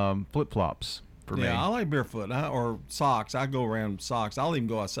flip-flops for me. Yeah, I like barefoot or socks. I go around socks. I'll even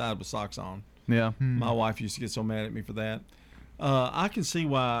go outside with socks on. Yeah. My wife used to get so mad at me for that. I can see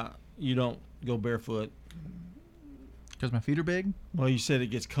why you don't go barefoot. Because my feet are big? Well, you said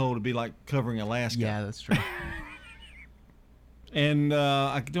it gets cold. It'd be like covering Alaska. Yeah, that's true. And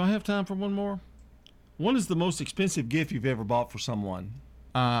do I have time for one more? What is the most expensive gift you've ever bought for someone?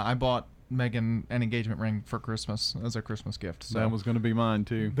 I bought Megan an engagement ring for Christmas as a Christmas gift. So that was going to be mine,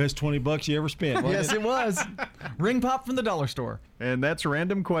 too. Best $20 you ever spent, wasn't Yes, it was. Ring pop from the dollar store. And that's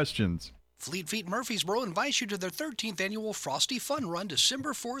Random Questions. Fleet Feet Murfreesboro invites you to their 13th annual Frosty Fun Run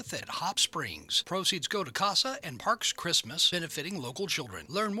December 4th at Hop Springs. Proceeds go to CASA and Parks Christmas, benefiting local children.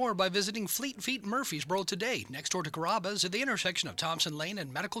 Learn more by visiting Fleet Feet Murfreesboro today, next door to Carrabba's at the intersection of Thompson Lane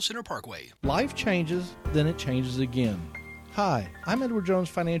and Medical Center Parkway. Life changes, then it changes again. Hi, I'm Edward Jones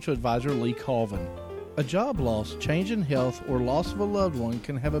Financial Advisor Lee Colvin. A job loss, change in health, or loss of a loved one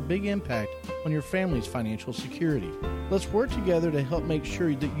can have a big impact on your family's financial security. Let's work together to help make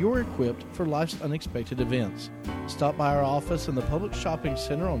sure that you're equipped for life's unexpected events. Stop by our office in the Public Shopping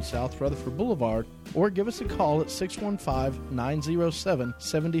Center on South Rutherford Boulevard or give us a call at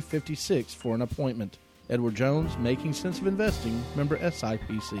 615-907-7056 for an appointment. Edward Jones, Making Sense of Investing, member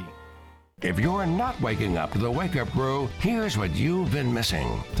SIPC. If you're not waking up to the Wake Up Crew, here's what you've been missing.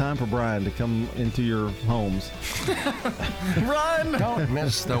 Time for Brian to come into your homes. Run! Don't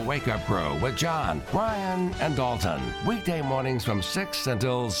miss the Wake Up Crew with John, Brian, and Dalton. Weekday mornings from 6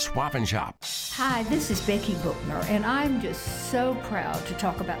 until Swap and Shop. Hi, this is Becky Bookner, and I'm just so proud to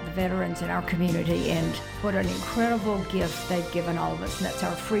talk about the veterans in our community and what an incredible gift they've given all of us, and that's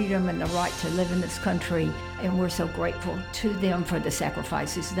our freedom and the right to live in this country, and we're so grateful to them for the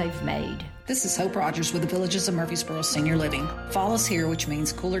sacrifices they've made. This is Hope Rogers with the Villages of Murfreesboro Senior Living. Fall is here, which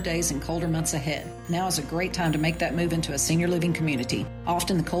means cooler days and colder months ahead. Now is a great time to make that move into a senior living community.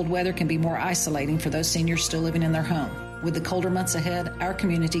 Often the cold weather can be more isolating for those seniors still living in their home. With the colder months ahead, our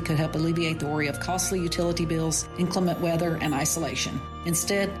community could help alleviate the worry of costly utility bills, inclement weather, and isolation.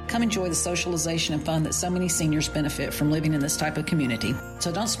 Instead, come enjoy the socialization and fun that so many seniors benefit from living in this type of community.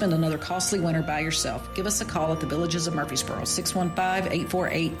 So don't spend another costly winter by yourself. Give us a call at the Villages of Murfreesboro,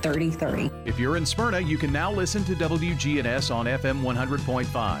 615-848-3030. If you're in Smyrna, you can now listen to WGNS on FM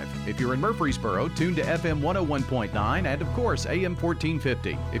 100.5. If you're in Murfreesboro, tune to FM 101.9 and, of course, AM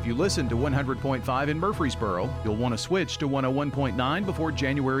 1450. If you listen to 100.5 in Murfreesboro, you'll want to switch to 101.9 before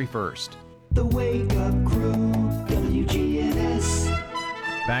January 1st. The Wake Up Crew, WGNS.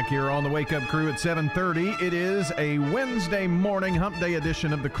 Back here on the Wake Up Crew at 7:30. It is a Wednesday morning hump day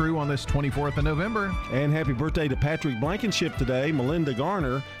edition of the Crew on this 24th of November. And happy birthday to Patrick Blankenship today, Melinda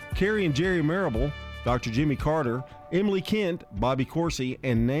Garner, Carrie and Jerry Marable, Dr. Jimmy Carter, Emily Kent, Bobby Corsi,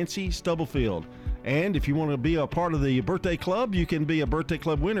 and Nancy Stubblefield. And if you want to be a part of the birthday club, you can be a birthday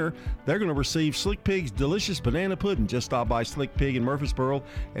club winner. They're going to receive Slick Pig's delicious banana pudding. Just stop by Slick Pig in Murfreesboro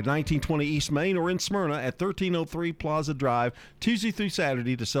at 1920 East Main or in Smyrna at 1303 Plaza Drive, Tuesday through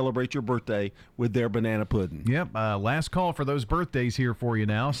Saturday to celebrate your birthday with their banana pudding. Yep, last call for those birthdays here for you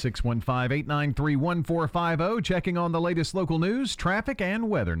now, 615-893-1450. Checking on the latest local news, traffic, and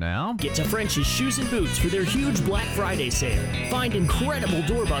weather now. Get to French's Shoes and Boots for their huge Black Friday sale. Find incredible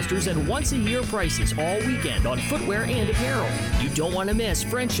doorbusters and once-a-year prices all weekend on footwear and apparel. You don't want to miss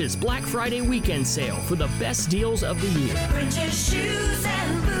French's Black Friday weekend sale for the best deals of the year. French's Shoes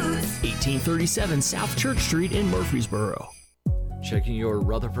and Boots. 1837 South Church Street in Murfreesboro. Checking your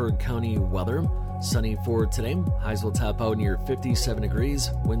Rutherford County weather. Sunny for today. Highs will top out near 57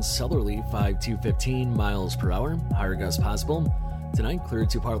 degrees. Winds southerly 5 to 15 miles per hour. Higher gusts possible. Tonight, clear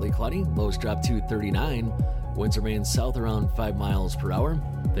to partly cloudy. Lows drop to 39. Winds remain south around 5 miles per hour.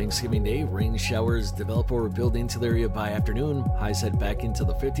 Thanksgiving Day, rain showers develop or build into the area by afternoon. Highs head back into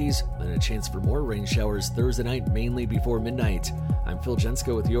the 50s. Then a chance for more rain showers Thursday night, mainly before midnight. I'm Phil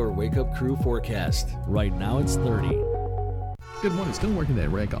Jensko with your Wake Up Crew forecast. Right now it's 30. Good morning. Still working that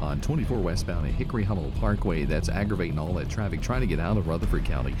wreck on 24 westbound at Hickory Hollow Parkway. That's aggravating all that traffic trying to get out of Rutherford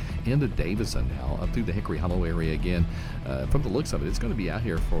County into Davison now, up through the Hickory Hollow area again. From the looks of it, it's going to be out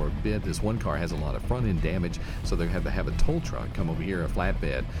here for a bit. This one car has a lot of front-end damage, so they're going to have a tow truck come over here, a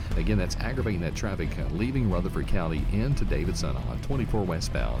flatbed. Again, that's aggravating that traffic leaving Rutherford County into Davison on 24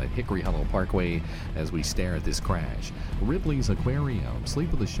 westbound at Hickory Hollow Parkway as we stare at this crash. Ripley's Aquarium,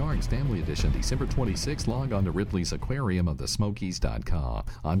 Sleep with the Sharks Family Edition, December 26th. Log on to Ripley's Aquarium of the Smokies.com.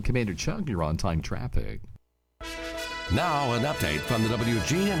 I'm Commander Chuck, you're on-time traffic. Now an update from the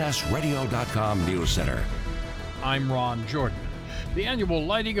WGNSradio.com News Center. I'm Ron Jordan. The annual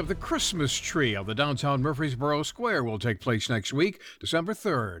lighting of the Christmas tree on the downtown Murfreesboro Square will take place next week, December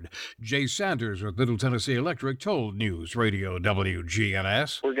 3rd. Jay Sanders with Middle Tennessee Electric told News Radio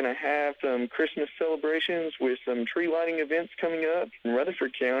WGNS. We're going to have some Christmas celebrations with some tree lighting events coming up in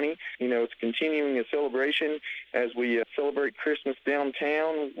Rutherford County. You know, it's continuing a celebration as we celebrate Christmas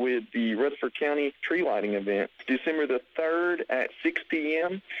downtown with the Rutherford County tree lighting event. December the 3rd at 6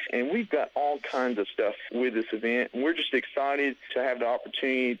 p.m. And we've got all kinds of stuff with this event. And we're just excited to have the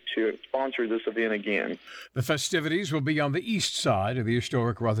opportunity to sponsor this event again. The festivities will be on the east side of the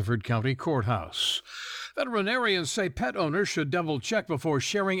historic Rutherford County Courthouse. Veterinarians say pet owners should double-check before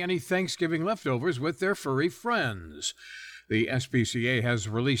sharing any Thanksgiving leftovers with their furry friends. The SPCA has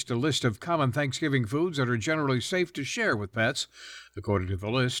released a list of common Thanksgiving foods that are generally safe to share with pets. According to the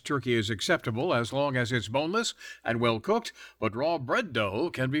list, turkey is acceptable as long as it's boneless and well-cooked, but raw bread dough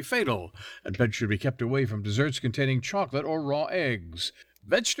can be fatal, and pets should be kept away from desserts containing chocolate or raw eggs.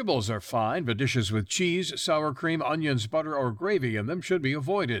 Vegetables are fine, but dishes with cheese, sour cream, onions, butter, or gravy in them should be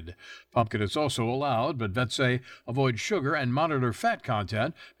avoided. Pumpkin is also allowed, but vets say avoid sugar and monitor fat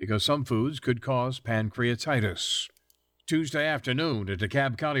content because some foods could cause pancreatitis. Tuesday afternoon, a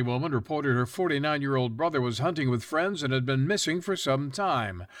DeKalb County woman reported her 49-year-old brother was hunting with friends and had been missing for some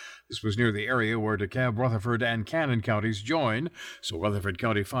time. This was near the area where DeKalb, Rutherford, and Cannon counties join, so Rutherford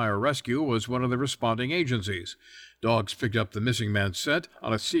County Fire Rescue was one of the responding agencies. Dogs picked up the missing man's scent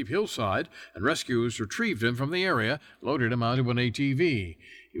on a steep hillside, and rescuers retrieved him from the area, loaded him onto an ATV.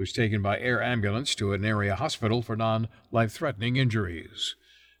 He was taken by air ambulance to an area hospital for non-life-threatening injuries.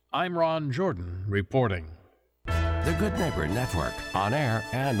 I'm Ron Jordan, reporting. The Good Neighbor Network, on air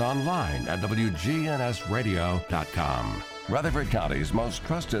and online at WGNSradio.com. Rutherford County's most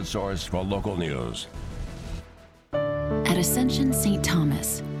trusted source for local news. At Ascension St.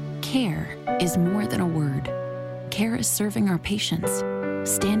 Thomas, care is more than a word. Care is serving our patients,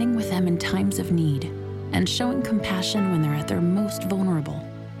 standing with them in times of need, and showing compassion when they're at their most vulnerable.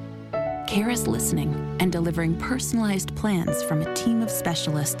 Care is listening and delivering personalized plans from a team of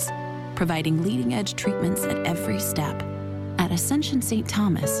specialists, providing leading-edge treatments at every step. At Ascension St.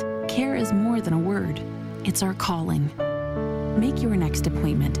 Thomas, care is more than a word. It's our calling. Make your next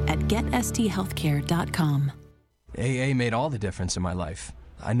appointment at GetSTHealthcare.com. AA made all the difference in my life.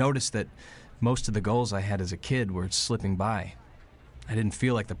 I noticed that most of the goals I had as a kid were slipping by. I didn't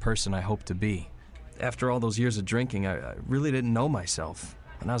feel like the person I hoped to be. After all those years of drinking, I really didn't know myself.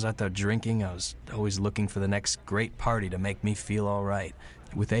 When I was out there drinking, I was always looking for the next great party to make me feel all right.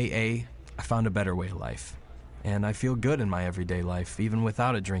 With AA, I found a better way of life. And I feel good in my everyday life, even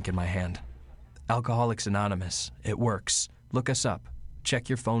without a drink in my hand. Alcoholics Anonymous. It works. Look us up. Check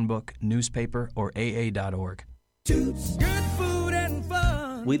your phone book, newspaper, or AA.org. Toots, good food and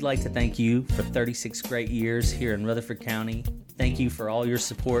fun. We'd like to thank you for 36 great years here in Rutherford County. Thank you for all your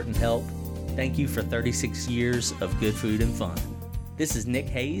support and help. Thank you for 36 years of good food and fun. This is Nick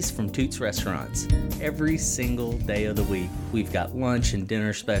Hayes from Toots Restaurants. Every single day of the week, we've got lunch and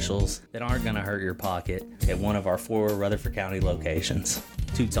dinner specials that aren't going to hurt your pocket at one of our 4 Rutherford County locations.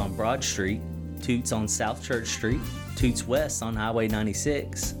 Toots on Broad Street, Toots on South Church Street, Toots West on Highway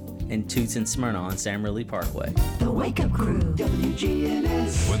 96, and Toots in Smyrna on Sam Ridley Parkway. The Wake Up Crew,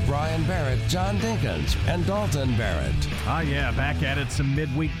 WGNS. With Brian Barrett, John Dinkins, and Dalton Barrett. Yeah, back at it. Some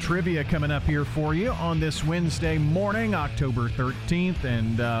midweek trivia coming up here for you on this Wednesday morning, October 13th,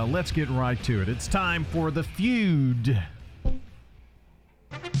 and let's get right to it. It's time for The Feud.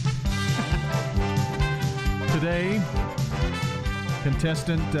 Today,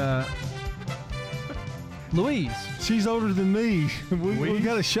 contestant Louise. She's older than me. We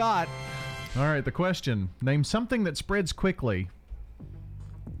got a shot. All right, the question. Name something that spreads quickly.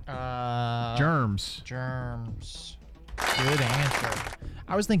 Germs. Germs. Good answer.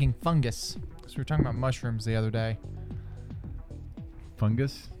 I was thinking fungus, because we were talking about mushrooms the other day.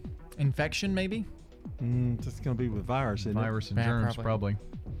 Fungus? Infection, maybe? That's going to be with virus, isn't Virus it? and germs, probably.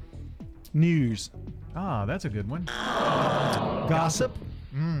 News. That's a good one. Gossip.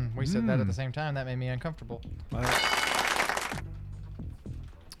 We said that at the same time. That made me uncomfortable. So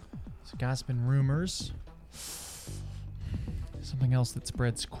gossip and rumors. Something else that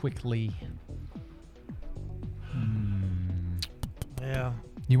spreads quickly. Yeah.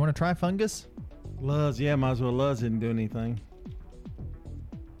 You want to try fungus? Luz, yeah, might as well. Luz didn't do anything.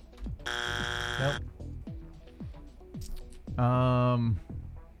 Nope.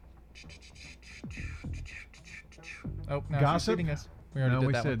 Oh, now gossip? she's us. We already no, did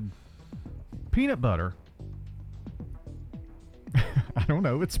we that said one. Peanut butter. I don't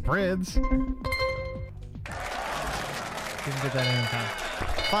know. It spreads. Didn't get that in time.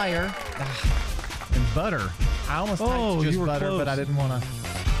 Fire. And butter. I almost typed just you were butter, close. but I didn't want to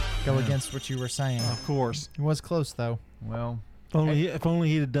go against what you were saying. Of course. It was close, though. Well, if only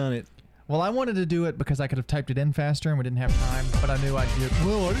he'd have done it. Well, I wanted to do it because I could have typed it in faster and we didn't have time, but I knew I'd do it.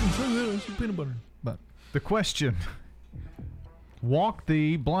 Well, I didn't say that. I said peanut butter. But the question. Walk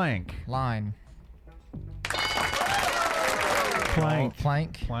the blank. Line. Plank.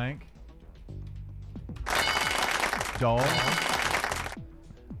 Plank. Plank. Dog.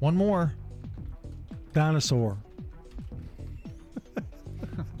 One more. Dinosaur.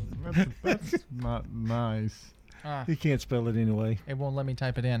 That's not nice. You can't spell it anyway. It won't let me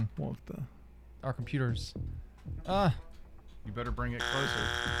type it in. Walk the. Our computers. You better bring it closer.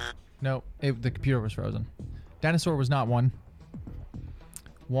 No, the computer was frozen. Dinosaur was not one.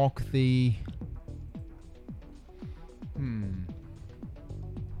 Walk the...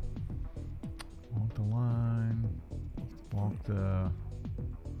 Walk the line. Walk the...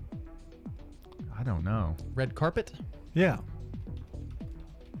 I don't know. Red carpet? Yeah.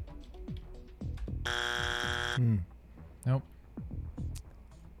 Nope.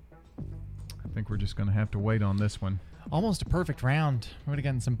 I think we're just going to have to wait on this one. Almost a perfect round. We would have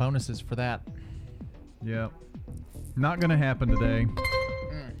gotten some bonuses for that. Yep. Not going to happen today.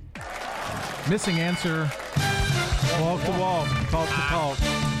 Missing answer. Walk the walk. Talk the talk.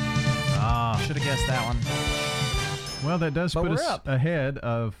 Should have guessed that one. Well, that does But put we're us up. ahead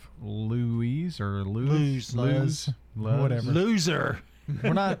of Louise or Lose. Whatever. Loser.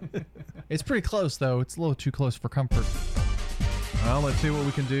 We're not... It's pretty close, though. It's a little too close for comfort. Well, let's see what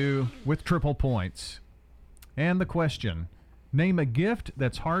we can do with triple points. And the question. Name a gift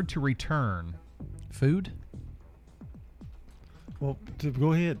that's hard to return. Food? Well,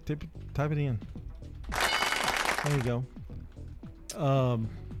 go ahead. Type it in. There you go.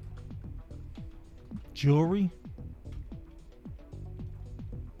 Jewelry?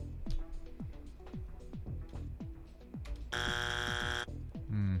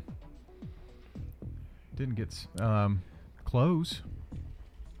 Didn't get clothes.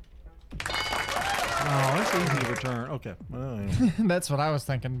 Oh, that's easy to return. Okay. Well, anyway. That's what I was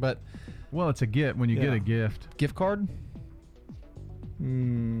thinking, but... Well, it's a gift when you get a gift. Gift card?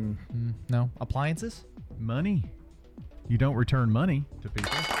 No. Appliances? Money. You don't return money to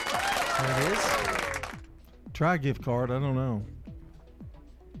people. There it is. Try a gift card. I don't know.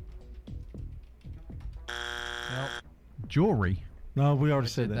 Nope. Jewelry. No, we already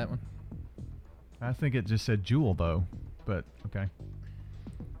said that one. I think it just said jewel, though. But, okay.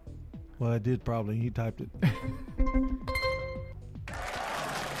 Well, I did probably. He typed it.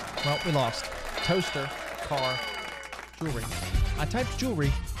 Well, we lost. Toaster, car, jewelry. I typed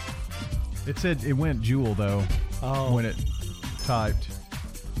jewelry. It said it went jewel, though. Oh. When it typed.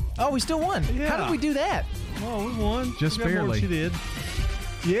 Oh, we still won. Yeah. How did we do that? Oh, we won. Just We got more than barely. she did.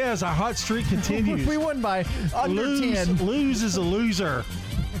 Yes, our hot streak continues. We won by under 10. Lose is a loser.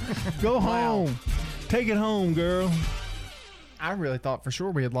 Go home. Take it home, girl. I really thought for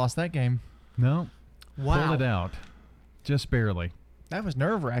sure we had lost that game. No. Wow. Pulled it out. Just barely. That was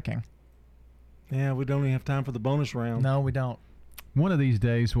nerve-wracking. Yeah, we don't even have time for the bonus round. No, we don't. One of these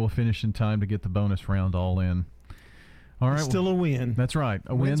days we'll finish in time to get the bonus round all in. All right. It's still a win. That's right.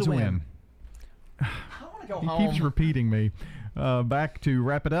 A Win's win's a a win. I want to go He home. keeps repeating me. Back to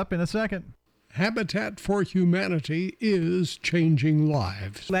wrap it up in a second. Habitat for Humanity is changing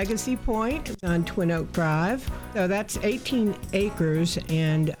lives. Legacy Point on Twin Oak Drive. So that's 18 acres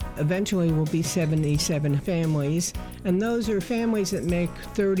and eventually will be 77 families. And those are families that make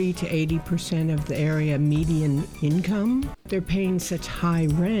 30 to 80% of the area median income. They're paying such high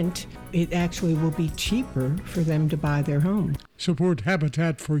rent, it actually will be cheaper for them to buy their home. Support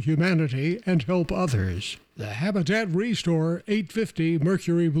Habitat for Humanity and help others. The Habitat Restore, 850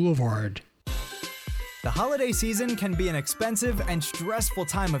 Mercury Boulevard. The holiday season can be an expensive and stressful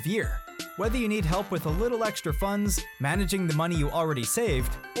time of year. Whether you need help with a little extra funds, managing the money you already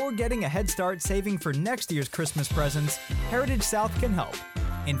saved, or getting a head start saving for next year's Christmas presents, Heritage South can help.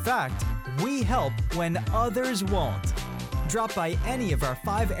 In fact, we help when others won't. Drop by any of our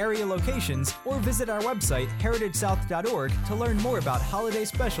 5 area locations or visit our website, heritagesouth.org, to learn more about holiday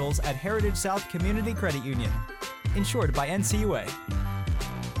specials at Heritage South Community Credit Union. Insured by NCUA.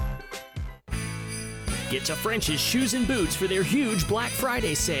 Get to French's Shoes and Boots for their huge Black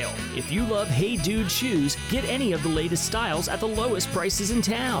Friday sale. If you love Hey Dude shoes, get any of the latest styles at the lowest prices in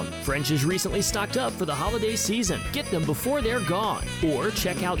town. French's recently stocked up for the holiday season. Get them before they're gone. Or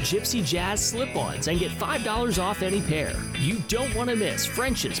check out Gypsy Jazz slip-ons and get $5 off any pair. You don't want to miss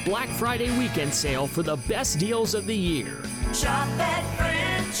French's Black Friday weekend sale for the best deals of the year. Shop at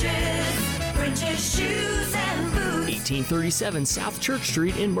French's. French's Shoes and Boots. 1837 South Church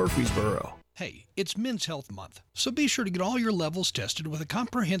Street in Murfreesboro. Hey, it's Men's Health Month, so be sure to get all your levels tested with a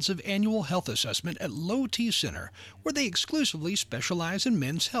comprehensive annual health assessment at Low T Center, where they exclusively specialize in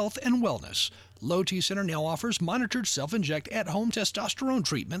men's health and wellness. Low T Center now offers monitored self-inject at-home testosterone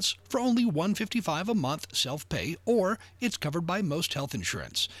treatments for only $155 a month self-pay, or it's covered by most health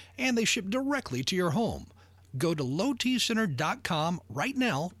insurance, and they ship directly to your home. Go to lowtcenter.com right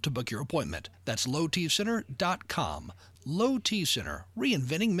now to book your appointment. That's lowtcenter.com. Low T Center,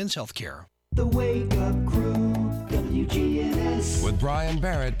 reinventing men's health care. The Wake Up Crew, WGNS. With Brian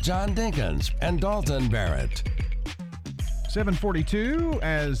Barrett, John Dinkins, and Dalton Barrett. 7:42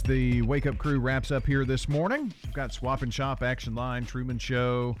 as the Wake Up Crew wraps up here this morning. We've got Swap and Shop, Action Line, Truman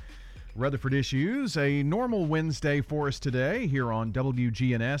Show, Rutherford Issues. A normal Wednesday for us today here on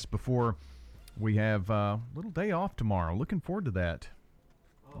WGNS before we have a little day off tomorrow. Looking forward to that.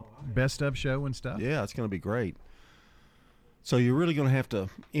 Best of show and stuff. Yeah, it's going to be great. So you're really going to have to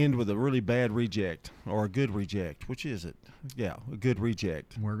end with a really bad reject or a good reject. Which is it? Yeah, a good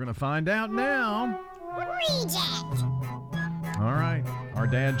reject. We're going to find out now. Reject. All right. Our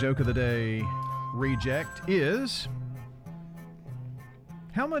dad joke of the day reject is,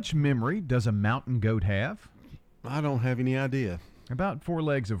 how much memory does a mountain goat have? I don't have any idea. About 4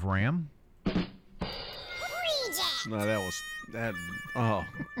 legs of ram. Reject. No,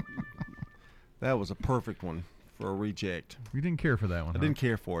 that was a perfect one for a reject. You didn't care for that one, I didn't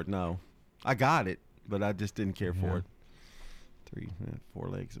care for it, no. I got it, but I just didn't care for it. 4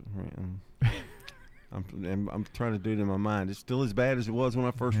 legs of ram. I'm trying to do it in my mind. It's still as bad as it was when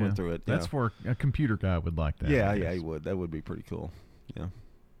I first went through it. That's for a computer guy would like that. Yeah, he would. That would be pretty cool. Yeah.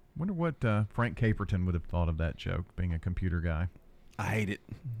 Wonder what Frank Caperton would have thought of that joke, being a computer guy. I hate it.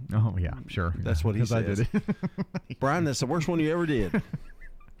 Oh, yeah, sure. That's what he says. I did it. Brian, that's the worst one you ever did.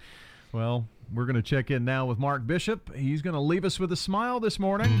 Well, we're going to check in now with Mark Bishop. He's going to leave us with a smile this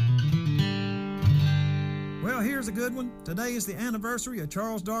morning. Well, here's a good one. Today is the anniversary of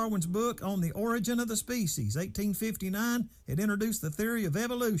Charles Darwin's book on the origin of the species. 1859, it introduced the theory of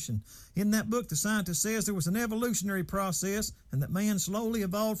evolution. In that book, the scientist says there was an evolutionary process and that man slowly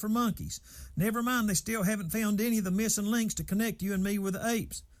evolved from monkeys. Never mind, they still haven't found any of the missing links to connect you and me with the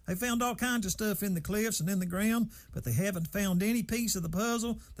apes. They found all kinds of stuff in the cliffs and in the ground, but they haven't found any piece of the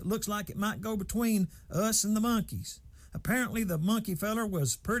puzzle that looks like it might go between us and the monkeys. Apparently, the monkey feller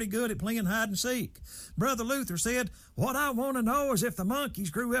was pretty good at playing hide and seek. Brother Luther said, "What I want to know is if the monkeys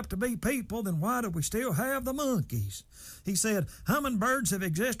grew up to be people, then why do we still have the monkeys?" He said, "Hummingbirds have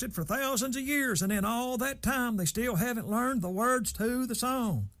existed for thousands of years, and in all that time, they still haven't learned the words to the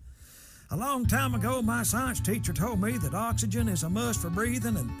song." A long time ago, my science teacher told me that oxygen is a must for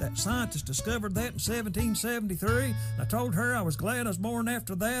breathing, and that scientists discovered that in 1773. I told her I was glad I was born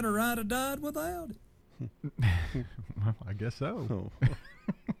after that, or I'd have died without it. Well, I guess so.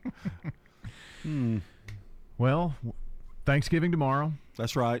 Oh. Well, Thanksgiving tomorrow.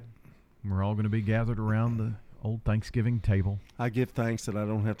 That's right. We're all going to be gathered around the old Thanksgiving table. I give thanks that I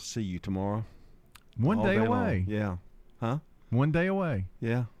don't have to see you tomorrow. One All day long. away. Yeah. Huh? One day away.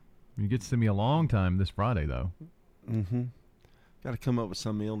 Yeah. You get to see me a long time this Friday, though. Mm-hmm. Got to come up with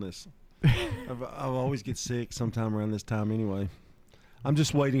some illness. I always get sick sometime around this time anyway. I'm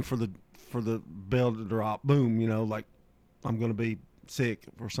just waiting for the bell to drop. Boom, like I'm going to be sick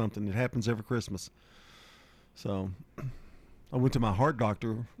or something. It happens every Christmas. So I went to my heart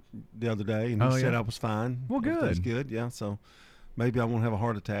doctor the other day, and he said I was fine. Well, good. That's good, yeah. So maybe I won't have a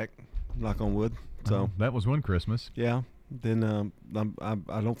heart attack, knock on wood. So that was one Christmas. Yeah. Then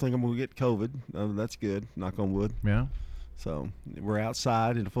I don't think I'm going to get COVID. That's good, knock on wood. Yeah. So we're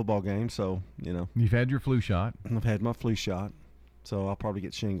outside in a football game, so, You've had your flu shot. I've had my flu shot, so I'll probably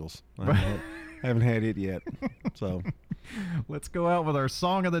get shingles. I haven't had it yet. So let's go out with our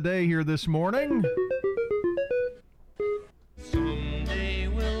song of the day here this morning. Someday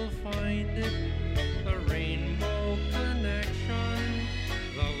we'll find it, the rainbow connection,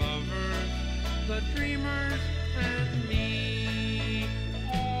 the lovers, the dreamers, and me,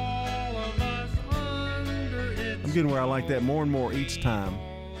 all of us under it. I'm getting where I like that more and more each time.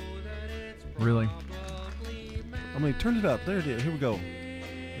 Really? I mean, turn it up. There it is. Here we go.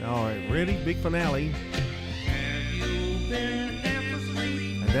 All right, ready? Big finale.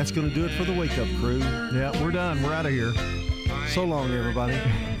 And that's going to do it for the Wake Up Crew. Yeah, we're done. We're out of here. So long, everybody.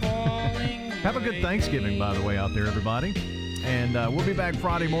 Have a good Thanksgiving, by the way, out there, everybody. And we'll be back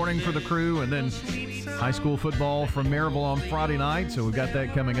Friday morning for the Crew, and then high school football from Maryville on Friday night. So we've got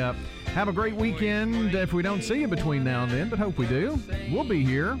that coming up. Have a great weekend if we don't see you between now and then, but hope we do. We'll be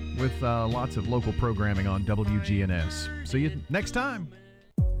here with lots of local programming on WGNS. See you next time.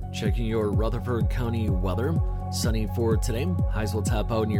 Checking your Rutherford County weather. Sunny for today. Highs will top out near